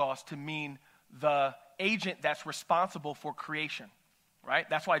logos to mean the agent that's responsible for creation, right?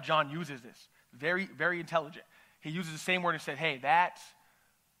 That's why John uses this. Very, very intelligent. He uses the same word and said, hey, that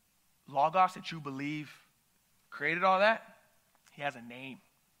logos that you believe created all that, he has a name.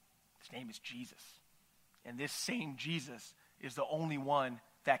 His name is Jesus. And this same Jesus is the only one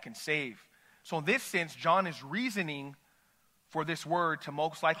that can save. So in this sense, John is reasoning for this word to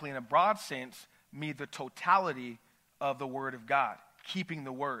most likely, in a broad sense, mean the totality of the word of God, keeping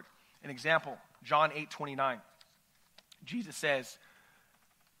the word. An example, John 8:29. Jesus says,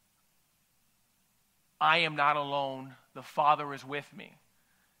 I am not alone, the Father is with me,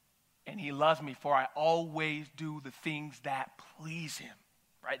 and he loves me, for I always do the things that please him.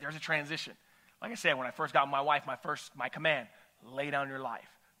 Right? There's a transition. Like I said, when I first got my wife, my command, lay down your life,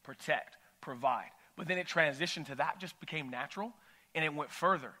 protect, provide. But then it transitioned to that just became natural, and it went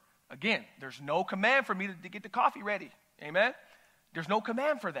further. Again, there's no command for me to get the coffee ready. Amen? There's no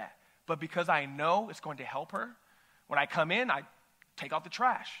command for that. But because I know it's going to help her, when I come in, I take out the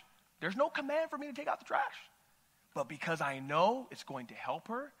trash. There's no command for me to take out the trash. But because I know it's going to help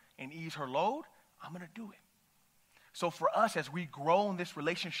her and ease her load, I'm going to do it. So for us, as we grow in this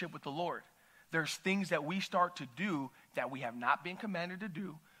relationship with the Lord, there's things that we start to do that we have not been commanded to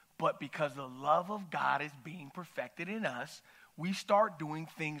do, but because the love of God is being perfected in us, we start doing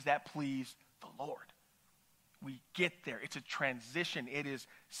things that please the Lord. We get there. It's a transition. It is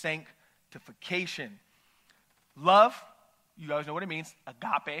sanctification. Love, you guys know what it means.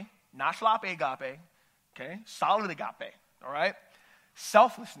 Agape, not sloppy agape, okay? Solid agape, all right?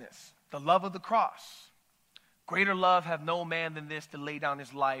 Selflessness, the love of the cross. Greater love have no man than this, to lay down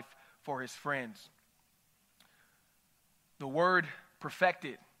his life for his friends. The word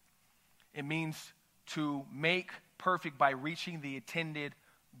perfected, it means to make perfect by reaching the intended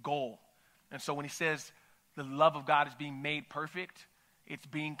goal. And so when he says the love of God is being made perfect, it's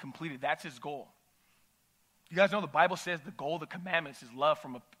being completed. That's his goal. You guys know the Bible says the goal of the commandments is love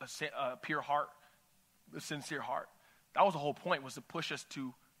from a pure heart, a sincere heart. That was the whole point, was to push us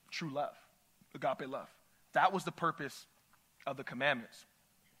to true love, agape love. That was the purpose of the commandments.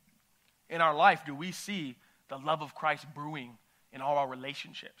 In our life, do we see the love of Christ brewing in all our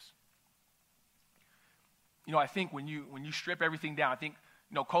relationships? You know, I think when you strip everything down, I think,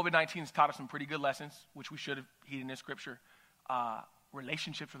 COVID-19 has taught us some pretty good lessons, which we should have heeded in this scripture.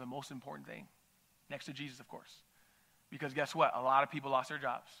 Relationships are the most important thing, next to Jesus, of course. Because guess what? A lot of people lost their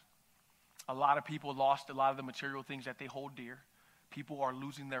jobs. A lot of people lost a lot of the material things that they hold dear. People are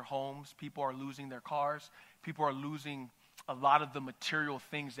losing their homes. People are losing their cars. People are losing a lot of the material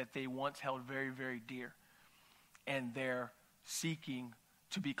things that they once held very, very dear. And they're seeking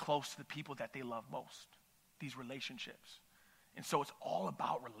to be close to the people that they love most, these relationships. And so it's all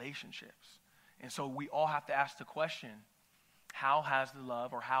about relationships. And so we all have to ask the question, how has the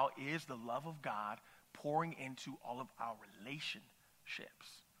love, or how is the love of God pouring into all of our relationships?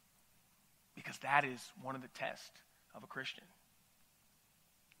 Because that is one of the tests of a Christian.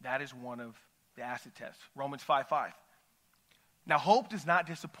 That is one of the acid tests. Romans 5:5. Now hope does not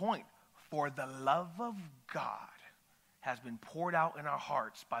disappoint, for the love of God has been poured out in our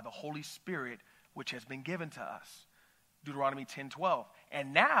hearts by the Holy Spirit, which has been given to us. Deuteronomy 10:12.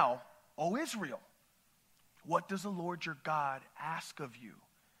 And now, O Israel, what does the Lord your God ask of you?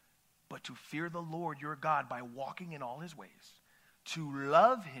 But to fear the Lord your God by walking in all his ways, to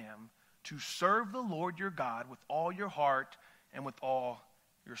love him, to serve the Lord your God with all your heart and with all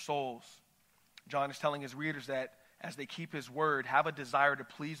your souls. John is telling his readers that as they keep his word, have a desire to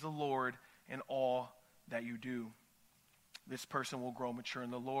please the Lord in all that you do. This person will grow mature in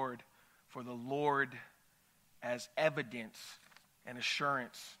the Lord, for the Lord as evidence and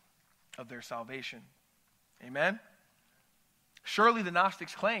assurance of their salvation. Amen? Surely the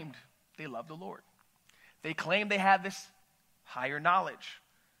Gnostics claimed they loved the Lord. They claimed they had this higher knowledge.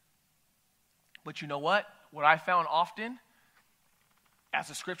 But you know what? what I found often, as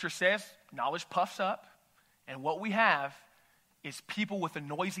the scripture says, knowledge puffs up, and what we have is people with a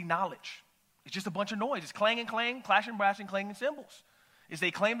noisy knowledge. It's just a bunch of noise. It's clang and clang, clashing, brashing, clanging cymbals. Is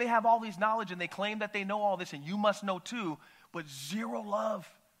they claim they have all these knowledge, and they claim that they know all this, and you must know too, but zero love,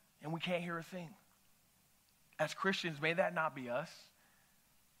 and we can't hear a thing. As Christians, may that not be us.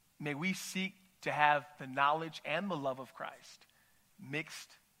 May we seek to have the knowledge and the love of Christ mixed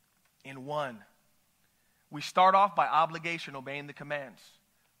in one. We start off by obligation, obeying the commands,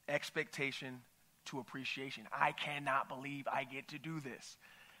 expectation to appreciation. I cannot believe I get to do this.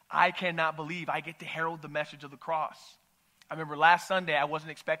 I cannot believe I get to herald the message of the cross. I remember last Sunday, I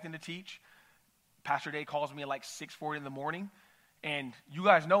wasn't expecting to teach. Pastor Day calls me at like 6:40 in the morning, and you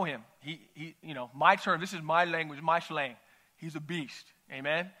guys know him. He, my term, this is my language, my slang. He's a beast,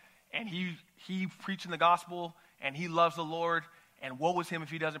 amen? And he preaching the gospel, and he loves the Lord, and woe is him if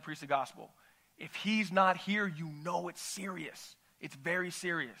he doesn't preach the gospel. If he's not here, you know it's serious. It's very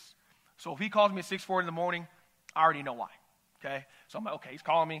serious. So if he calls me at 6:40 in the morning, I already know why, okay? So I'm like, okay, he's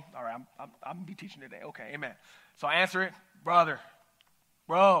calling me. All right, I'm going to be teaching today. Okay, amen. So I answer it, bro,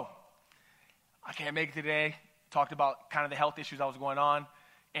 I can't make it today. Talked about kind of the health issues that was going on,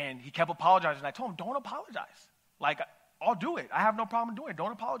 and he kept apologizing. I told him, don't apologize. Like, I'll do it. I have no problem doing it.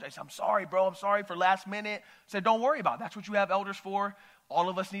 Don't apologize. I'm sorry, bro. I'm sorry for last minute. I said, don't worry about it. That's what you have elders for. All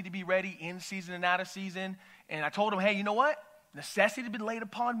of us need to be ready in season and out of season. And I told him, hey, you know what? Necessity has been laid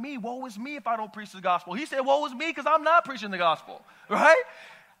upon me. Woe is me if I don't preach the gospel. He said, woe is me because I'm not preaching the gospel, right?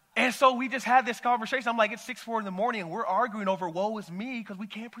 And so we just had this conversation. I'm like, it's 6:40 in the morning, and we're arguing over woe is me because we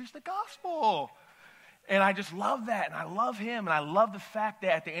can't preach the gospel. And I just love that, and I love him, and I love the fact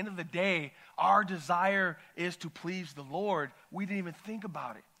that at the end of the day, our desire is to please the Lord. We didn't even think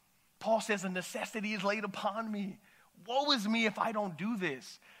about it. Paul says, the necessity is laid upon me. Woe is me if I don't do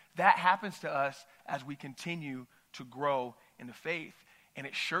this. That happens to us as we continue to grow in the faith. And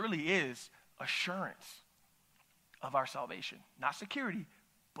it surely is assurance of our salvation. Not security,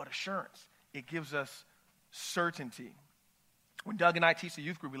 but assurance. It gives us certainty. When Doug and I teach the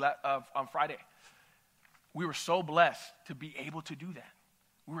youth group on Friday, we were so blessed to be able to do that.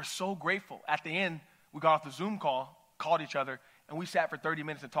 We were so grateful. At the end, we got off the Zoom call, called each other, and we sat for 30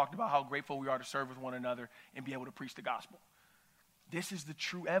 minutes and talked about how grateful we are to serve with one another and be able to preach the gospel. This is the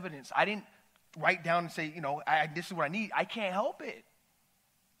true evidence. I didn't write down and say, this is what I need. I can't help it.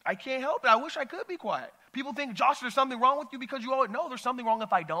 I can't help it. I wish I could be quiet. People think, Josh, there's something wrong with you because you owe it. No, there's something wrong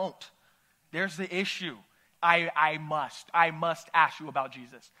if I don't. There's the issue. I must ask you about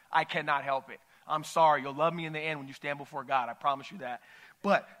Jesus. I cannot help it. I'm sorry. You'll love me in the end when you stand before God. I promise you that.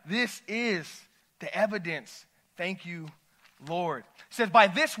 But this is the evidence. Thank you, Lord. It says, by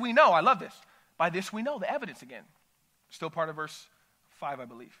this we know. I love this. By this we know. The evidence again. Still part of verse 5, I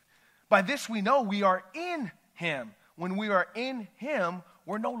believe. By this we know we are in him. When we are in him,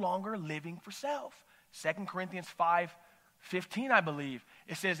 we're no longer living for self. 2 Corinthians 5:15, I believe.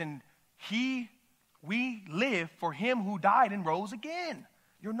 It says, and we live for him who died and rose again.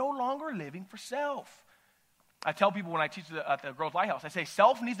 You're no longer living for self. I tell people when I teach at the Growth Lighthouse, I say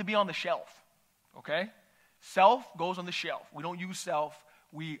self needs to be on the shelf, okay? Self goes on the shelf. We don't use self.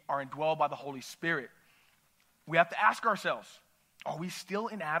 We are indwelled by the Holy Spirit. We have to ask ourselves, are we still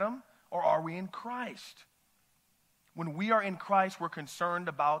in Adam or are we in Christ? When we are in Christ, we're concerned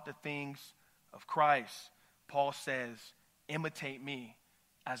about the things of Christ. Paul says, imitate me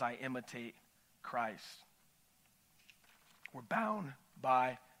as I imitate Christ. We're bound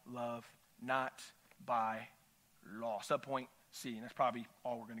by love, not by law. Subpoint C, and that's probably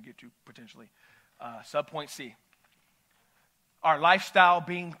all we're going to get to potentially. Subpoint C. Our lifestyle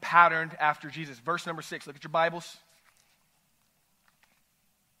being patterned after Jesus. Verse number 6. Look at your Bibles.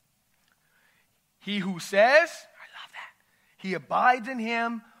 He who says, I love that, he abides in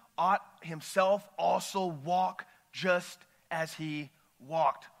him, ought himself also walk just as he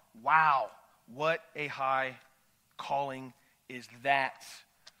walked. Wow, what a high calling is that.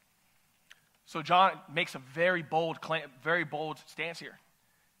 So John makes a very bold claim, very bold stance here.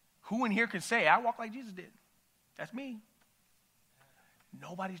 Who in here can say, I walk like Jesus did? That's me.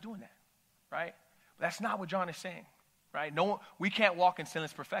 Nobody's doing that, right? But that's not what John is saying, right? No, we can't walk in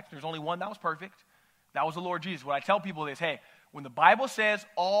sinless perfection. There's only one that was perfect. That was the Lord Jesus. What I tell people is, hey, when the Bible says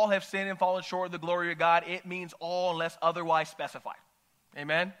all have sinned and fallen short of the glory of God, it means all unless otherwise specified.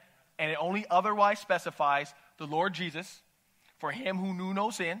 Amen? And it only otherwise specifies the Lord Jesus, for him who knew no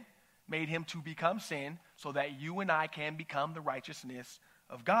sin, made him to become sin, so that you and I can become the righteousness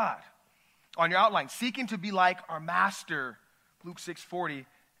of God. On your outline, seeking to be like our master, Luke 6:40,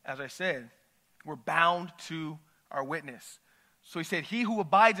 as I said, we're bound to our witness. So he said, he who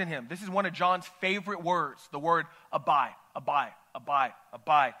abides in him. This is one of John's favorite words, the word abide, abide, abide,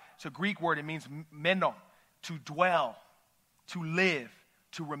 abide. It's a Greek word. It means meno, to dwell, to live,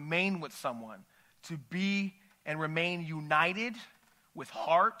 to remain with someone, to be and remain united with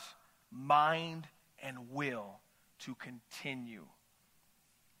heart, mind, and will, to continue.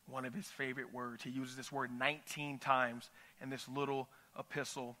 One of his favorite words. He uses this word 19 times in this little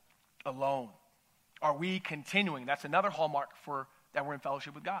epistle alone. Are we continuing? That's another hallmark for that we're in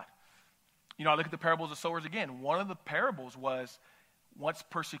fellowship with God. You know, I look at the parables of sowers again. One of the parables was once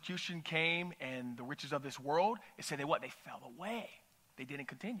persecution came and the riches of this world, it said they fell away. They didn't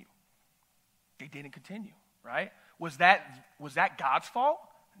continue. They didn't continue, right? Was that God's fault?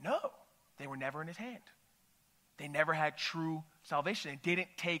 No. They were never in his hand. They never had true salvation. It didn't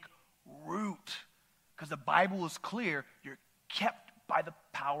take root. Because the Bible is clear, you're kept by the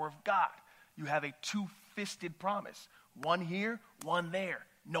power of God. You have a two-fisted promise. One here, one there.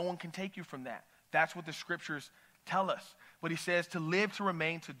 No one can take you from that. That's what the scriptures tell us. But he says to live, to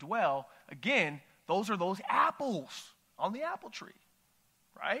remain, to dwell. Again, those are those apples on the apple tree,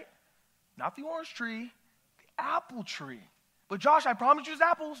 right? Not the orange tree, the apple tree. But Josh, I promised you it's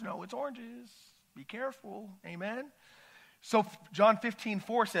apples. No, it's oranges. Be careful. Amen. So John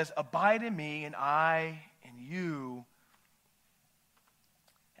 15:4 says, abide in me and I in you.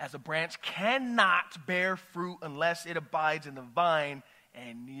 As a branch cannot bear fruit unless it abides in the vine,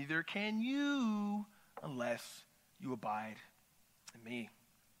 and neither can you unless you abide in me.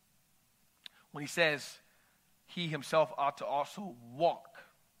 When he says he himself ought to also walk.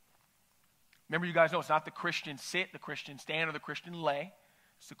 Remember, you guys know it's not the Christian sit, the Christian stand, or the Christian lay.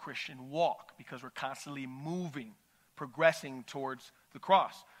 It's the Christian walk, because we're constantly moving, progressing towards the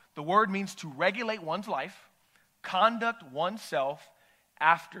cross. The word means to regulate one's life, conduct oneself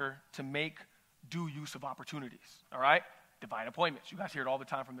after to make due use of opportunities, all right? Divine appointments. You guys hear it all the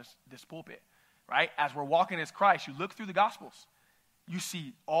time from this pulpit, right? As we're walking as Christ, you look through the Gospels, you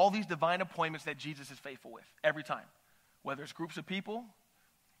see all these divine appointments that Jesus is faithful with every time. Whether it's groups of people,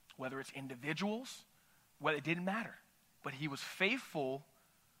 whether it's individuals, whether it didn't matter. But he was faithful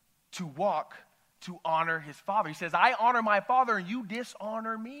to walk to honor his Father. He says, I honor my Father and you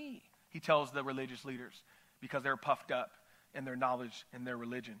dishonor me, he tells the religious leaders, because they're puffed up in their knowledge and their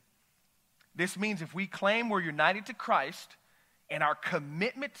religion. This means if we claim we're united to Christ, and our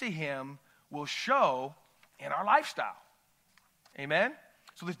commitment to him will show in our lifestyle. Amen?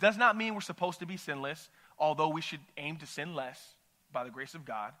 So this does not mean we're supposed to be sinless, although we should aim to sin less by the grace of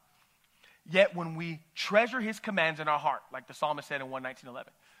God. Yet when we treasure his commands in our heart, like the psalmist said in 119:11,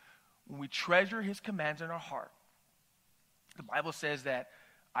 when we treasure his commands in our heart, the Bible says that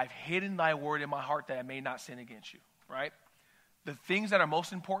I've hidden thy word in my heart that I may not sin against you, right? The things that are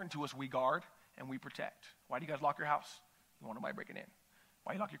most important to us, we guard and we protect. Why do you guys lock your house? You want nobody breaking in.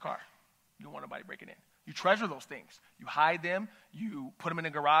 Why do you lock your car? You don't want nobody breaking in. You treasure those things. You hide them. You put them in a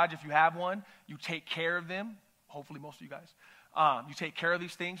garage if you have one. You take care of them. Hopefully most of you guys. You take care of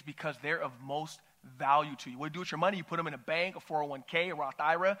these things because they're of most value to you. What do you do with your money? You put them in a bank, a 401k, a Roth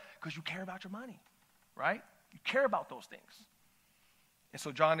IRA, because you care about your money, right? You care about those things. And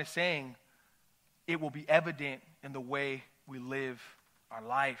so John is saying it will be evident in the way we live our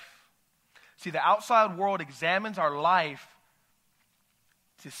life. See, the outside world examines our life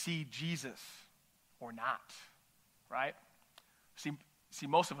to see Jesus or not, right? See,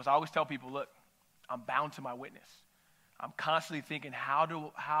 most of us, I always tell people, look, I'm bound to my witness. I'm constantly thinking,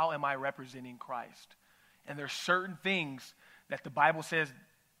 how am I representing Christ? And there's certain things that the Bible says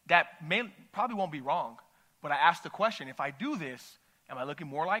that probably won't be wrong, but I ask the question, if I do this, am I looking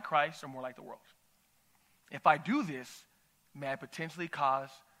more like Christ or more like the world? If I do this, may I potentially cause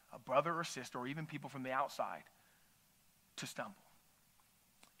a brother or sister or even people from the outside to stumble?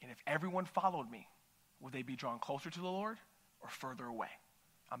 And if everyone followed me, would they be drawn closer to the Lord or further away?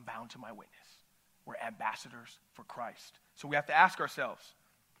 I'm bound to my witness. We're ambassadors for Christ. So we have to ask ourselves,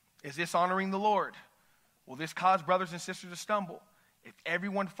 is this honoring the Lord? Will this cause brothers and sisters to stumble? If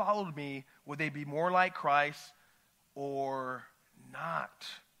everyone followed me, would they be more like Christ or not?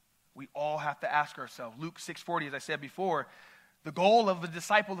 We all have to ask ourselves. Luke 6:40, as I said before, the goal of the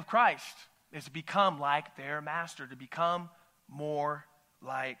disciple of Christ is to become like their master, to become more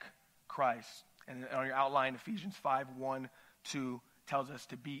like Christ. And on your outline, Ephesians 5:1-2 tells us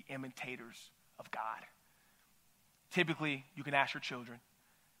to be imitators of God. Typically, you can ask your children,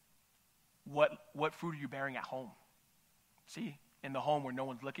 what fruit are you bearing at home? See, in the home where no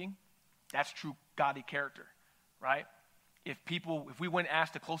one's looking, that's true godly character, right? If we went and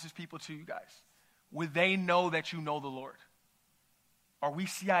asked the closest people to you guys, would they know that you know the Lord? Are we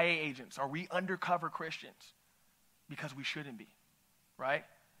CIA agents? Are we undercover Christians? because we shouldn't be, right?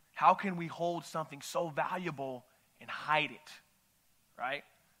 How can we hold something so valuable and hide it, right?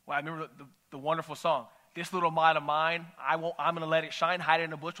 Well, I remember the wonderful song, "This little light of mine, I'm going to let it shine, hide it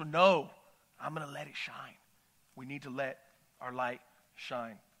in a bushel." No, I'm going to let it shine. We need to let our light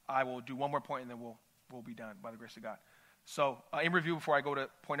shine. I will do one more point, and then we'll be done by the grace of God. So in review, before I go to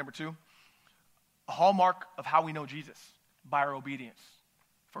point number 2, a hallmark of how we know Jesus, by our obedience,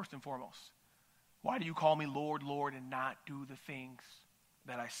 first and foremost. Why do you call me Lord, Lord, and not do the things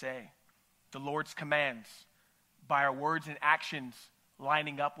that I say? The Lord's commands, by our words and actions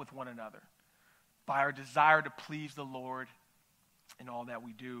lining up with one another, by our desire to please the Lord in all that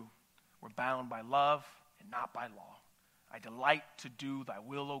we do. We're bound by love and not by law. I delight to do thy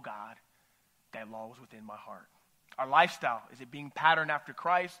will, O God. Thy law was within my heart. Our lifestyle, is it being patterned after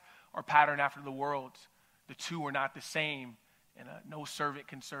Christ or patterned after the world? The two are not the same, and no servant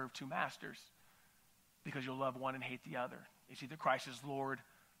can serve two masters, because you'll love one and hate the other. It's either Christ is Lord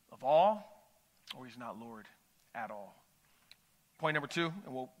of all, or he's not Lord at all. Point number 2,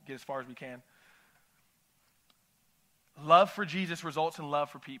 and we'll get as far as we can. Love for Jesus results in love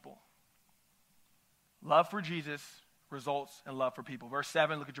for people. Love for Jesus results in love for people. Verse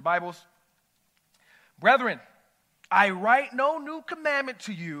 7, look at your Bibles. Brethren, I write no new commandment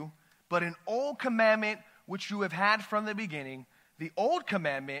to you, but an old commandment which you have had from the beginning. The old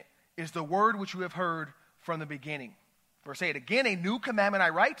commandment is the word which you have heard from the beginning. Verse 8, again, a new commandment I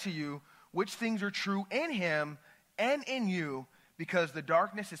write to you, which things are true in him and in you, because the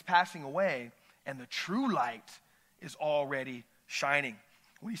darkness is passing away and the true light is already shining.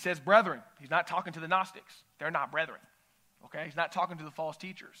 When he says brethren, he's not talking to the Gnostics. They're not brethren. Okay? He's not talking to the false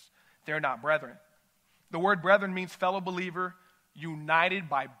teachers. They're not brethren. The word brethren means fellow believer, united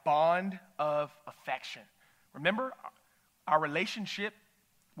by bond of affection. Remember, our relationship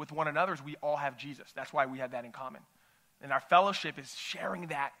with one another is we all have Jesus. That's why we have that in common. And our fellowship is sharing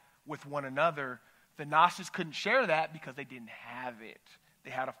that with one another. The Gnostics couldn't share that because they didn't have it. They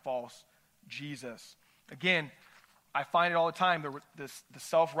had a false Jesus. Again, I find it all the time, the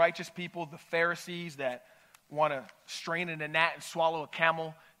self-righteous people, the Pharisees that want to strain in a gnat and swallow a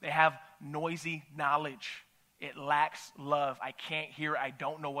camel, they have noisy knowledge. It lacks love. I can't hear. I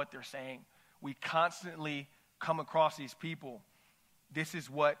don't know what they're saying. We constantly come across these people. This is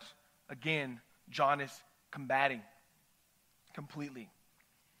what, again, John is combating completely.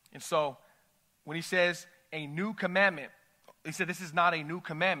 And so, when he says a new commandment, he said this is not a new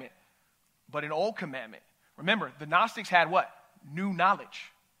commandment, but an old commandment. Remember, the Gnostics had what? New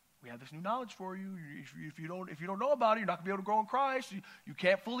knowledge. We have this new knowledge for you. If you don't know about it, you're not going to be able to grow in Christ. You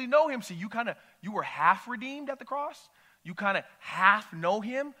can't fully know him. See, you were half redeemed at the cross. You kind of half know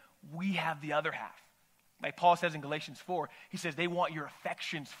him. We have the other half. Like Paul says in Galatians 4, he says they want your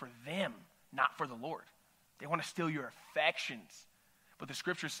affections for them, not for the Lord. They want to steal your affections. But the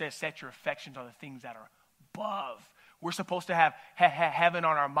scripture says set your affections on the things that are above. We're supposed to have heaven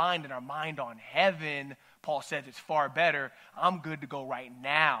on our mind and our mind on heaven. Paul says it's far better. I'm good to go right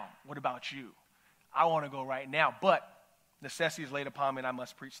now. What about you? I want to go right now. But necessity is laid upon me and I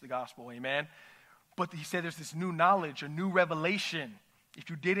must preach the gospel. Amen. But he said there's this new knowledge, a new revelation.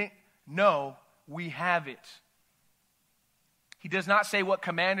 If you didn't know, we have it. He does not say what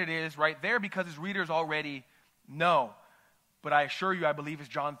command it is right there because his readers already know. But I assure you, I believe it's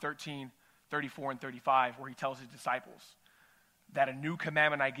John 13, 34 and 35, where he tells his disciples that a new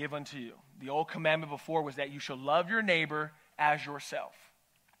commandment I give unto you. The old commandment before was that you shall love your neighbor as yourself.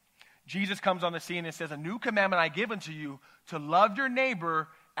 Jesus comes on the scene and says, a new commandment I give unto you, to love your neighbor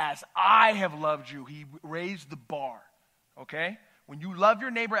as I have loved you. He raised the bar, okay? When you love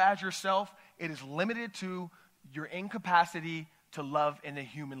your neighbor as yourself, it is limited to your incapacity to love in the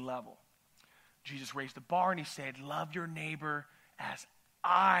human level. Jesus raised the bar and he said, love your neighbor as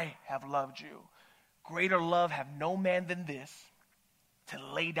I have loved you. Greater love have no man than this, to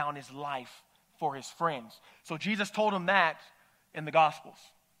lay down his life for his friends. So Jesus told him that in the Gospels.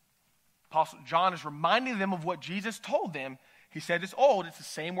 Apostle John is reminding them of what Jesus told them. He said it's old, it's the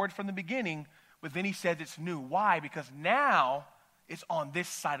same word from the beginning, but then he says it's new. Why? Because now it's on this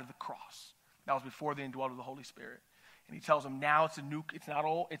side of the cross. That was before the indwelling of the Holy Spirit. And he tells them now it's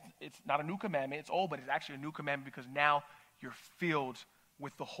not a new commandment, it's old, but it's actually a new commandment because now you're filled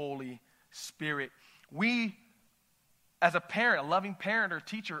with the Holy Spirit. We, as a parent, a loving parent or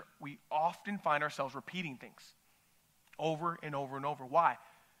teacher, we often find ourselves repeating things over and over and over. Why?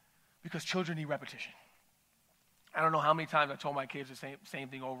 Because children need repetition. I don't know how many times I told my kids the same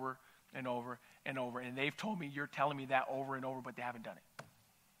thing over and over and over, and they've told me, you're telling me that over and over, but they haven't done it.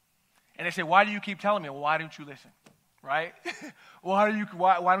 And they say, why do you keep telling me? Well, why don't you listen? right? Why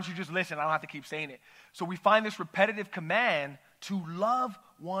don't you just listen? I don't have to keep saying it. So we find this repetitive command to love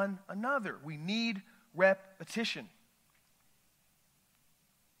one another. We need repetition.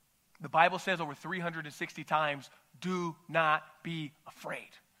 The Bible says over 360 times, do not be afraid.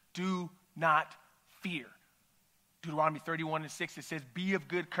 Do not fear. Deuteronomy 31:6, it says, be of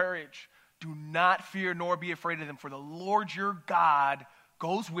good courage. Do not fear nor be afraid of them, for the Lord your God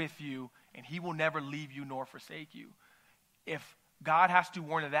goes with you, and he will never leave you nor forsake you. If God has to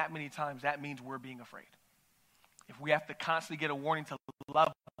warn it that many times, that means we're being afraid. If we have to constantly get a warning to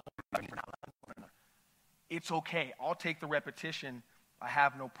love one another, it's okay. I'll take the repetition. I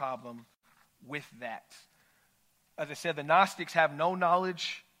have no problem with that. As I said, the Gnostics have no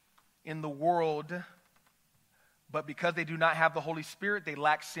knowledge in the world, but because they do not have the Holy Spirit, they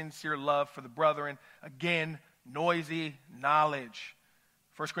lack sincere love for the brethren. Again, noisy knowledge.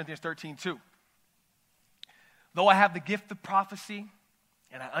 1 Corinthians 13:2. Though I have the gift of prophecy,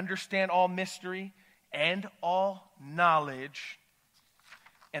 and I understand all mystery and all knowledge,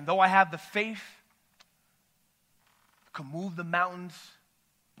 and though I have the faith to move the mountains,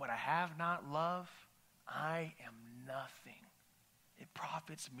 but I have not love, I am nothing. It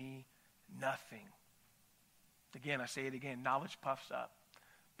profits me nothing. Again, I say it again, knowledge puffs up,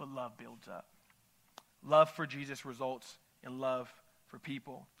 but love builds up. Love for Jesus results in love for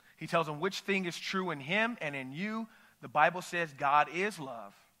people. He tells them which thing is true in him and in you. The Bible says God is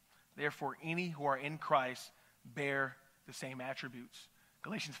love. Therefore, any who are in Christ bear the same attributes.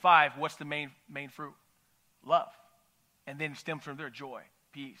 Galatians 5, what's the main fruit? Love. And then it stems from there, joy,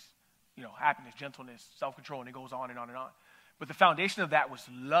 peace, happiness, gentleness, self-control, and it goes on and on and on. But the foundation of that was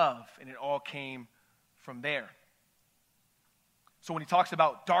love, and it all came from there. So when he talks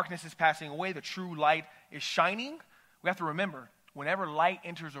about darkness is passing away, the true light is shining, we have to remember, whenever light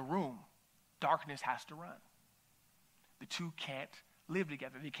enters a room, darkness has to run. The two can't live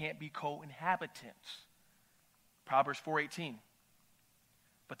together. They can't be co-inhabitants. Proverbs 4:18.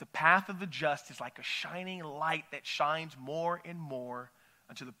 But the path of the just is like a shining light that shines more and more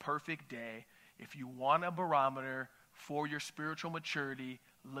unto the perfect day. If you want a barometer for your spiritual maturity,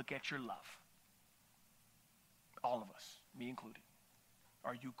 look at your love. All of us, me included.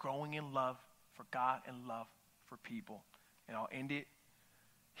 Are you growing in love for God and love for people? And I'll end it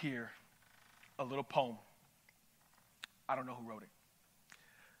here. A little poem. I don't know who wrote it.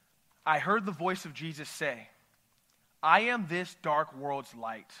 I heard the voice of Jesus say, I am this dark world's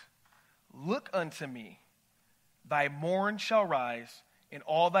light. Look unto me. Thy morn shall rise, and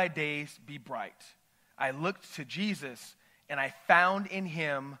all thy days be bright. I looked to Jesus, and I found in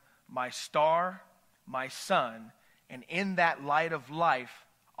him my star, my sun, and in that light of life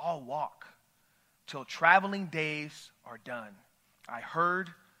I'll walk till traveling days are done. I heard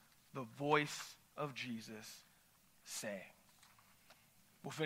the voice of Jesus say.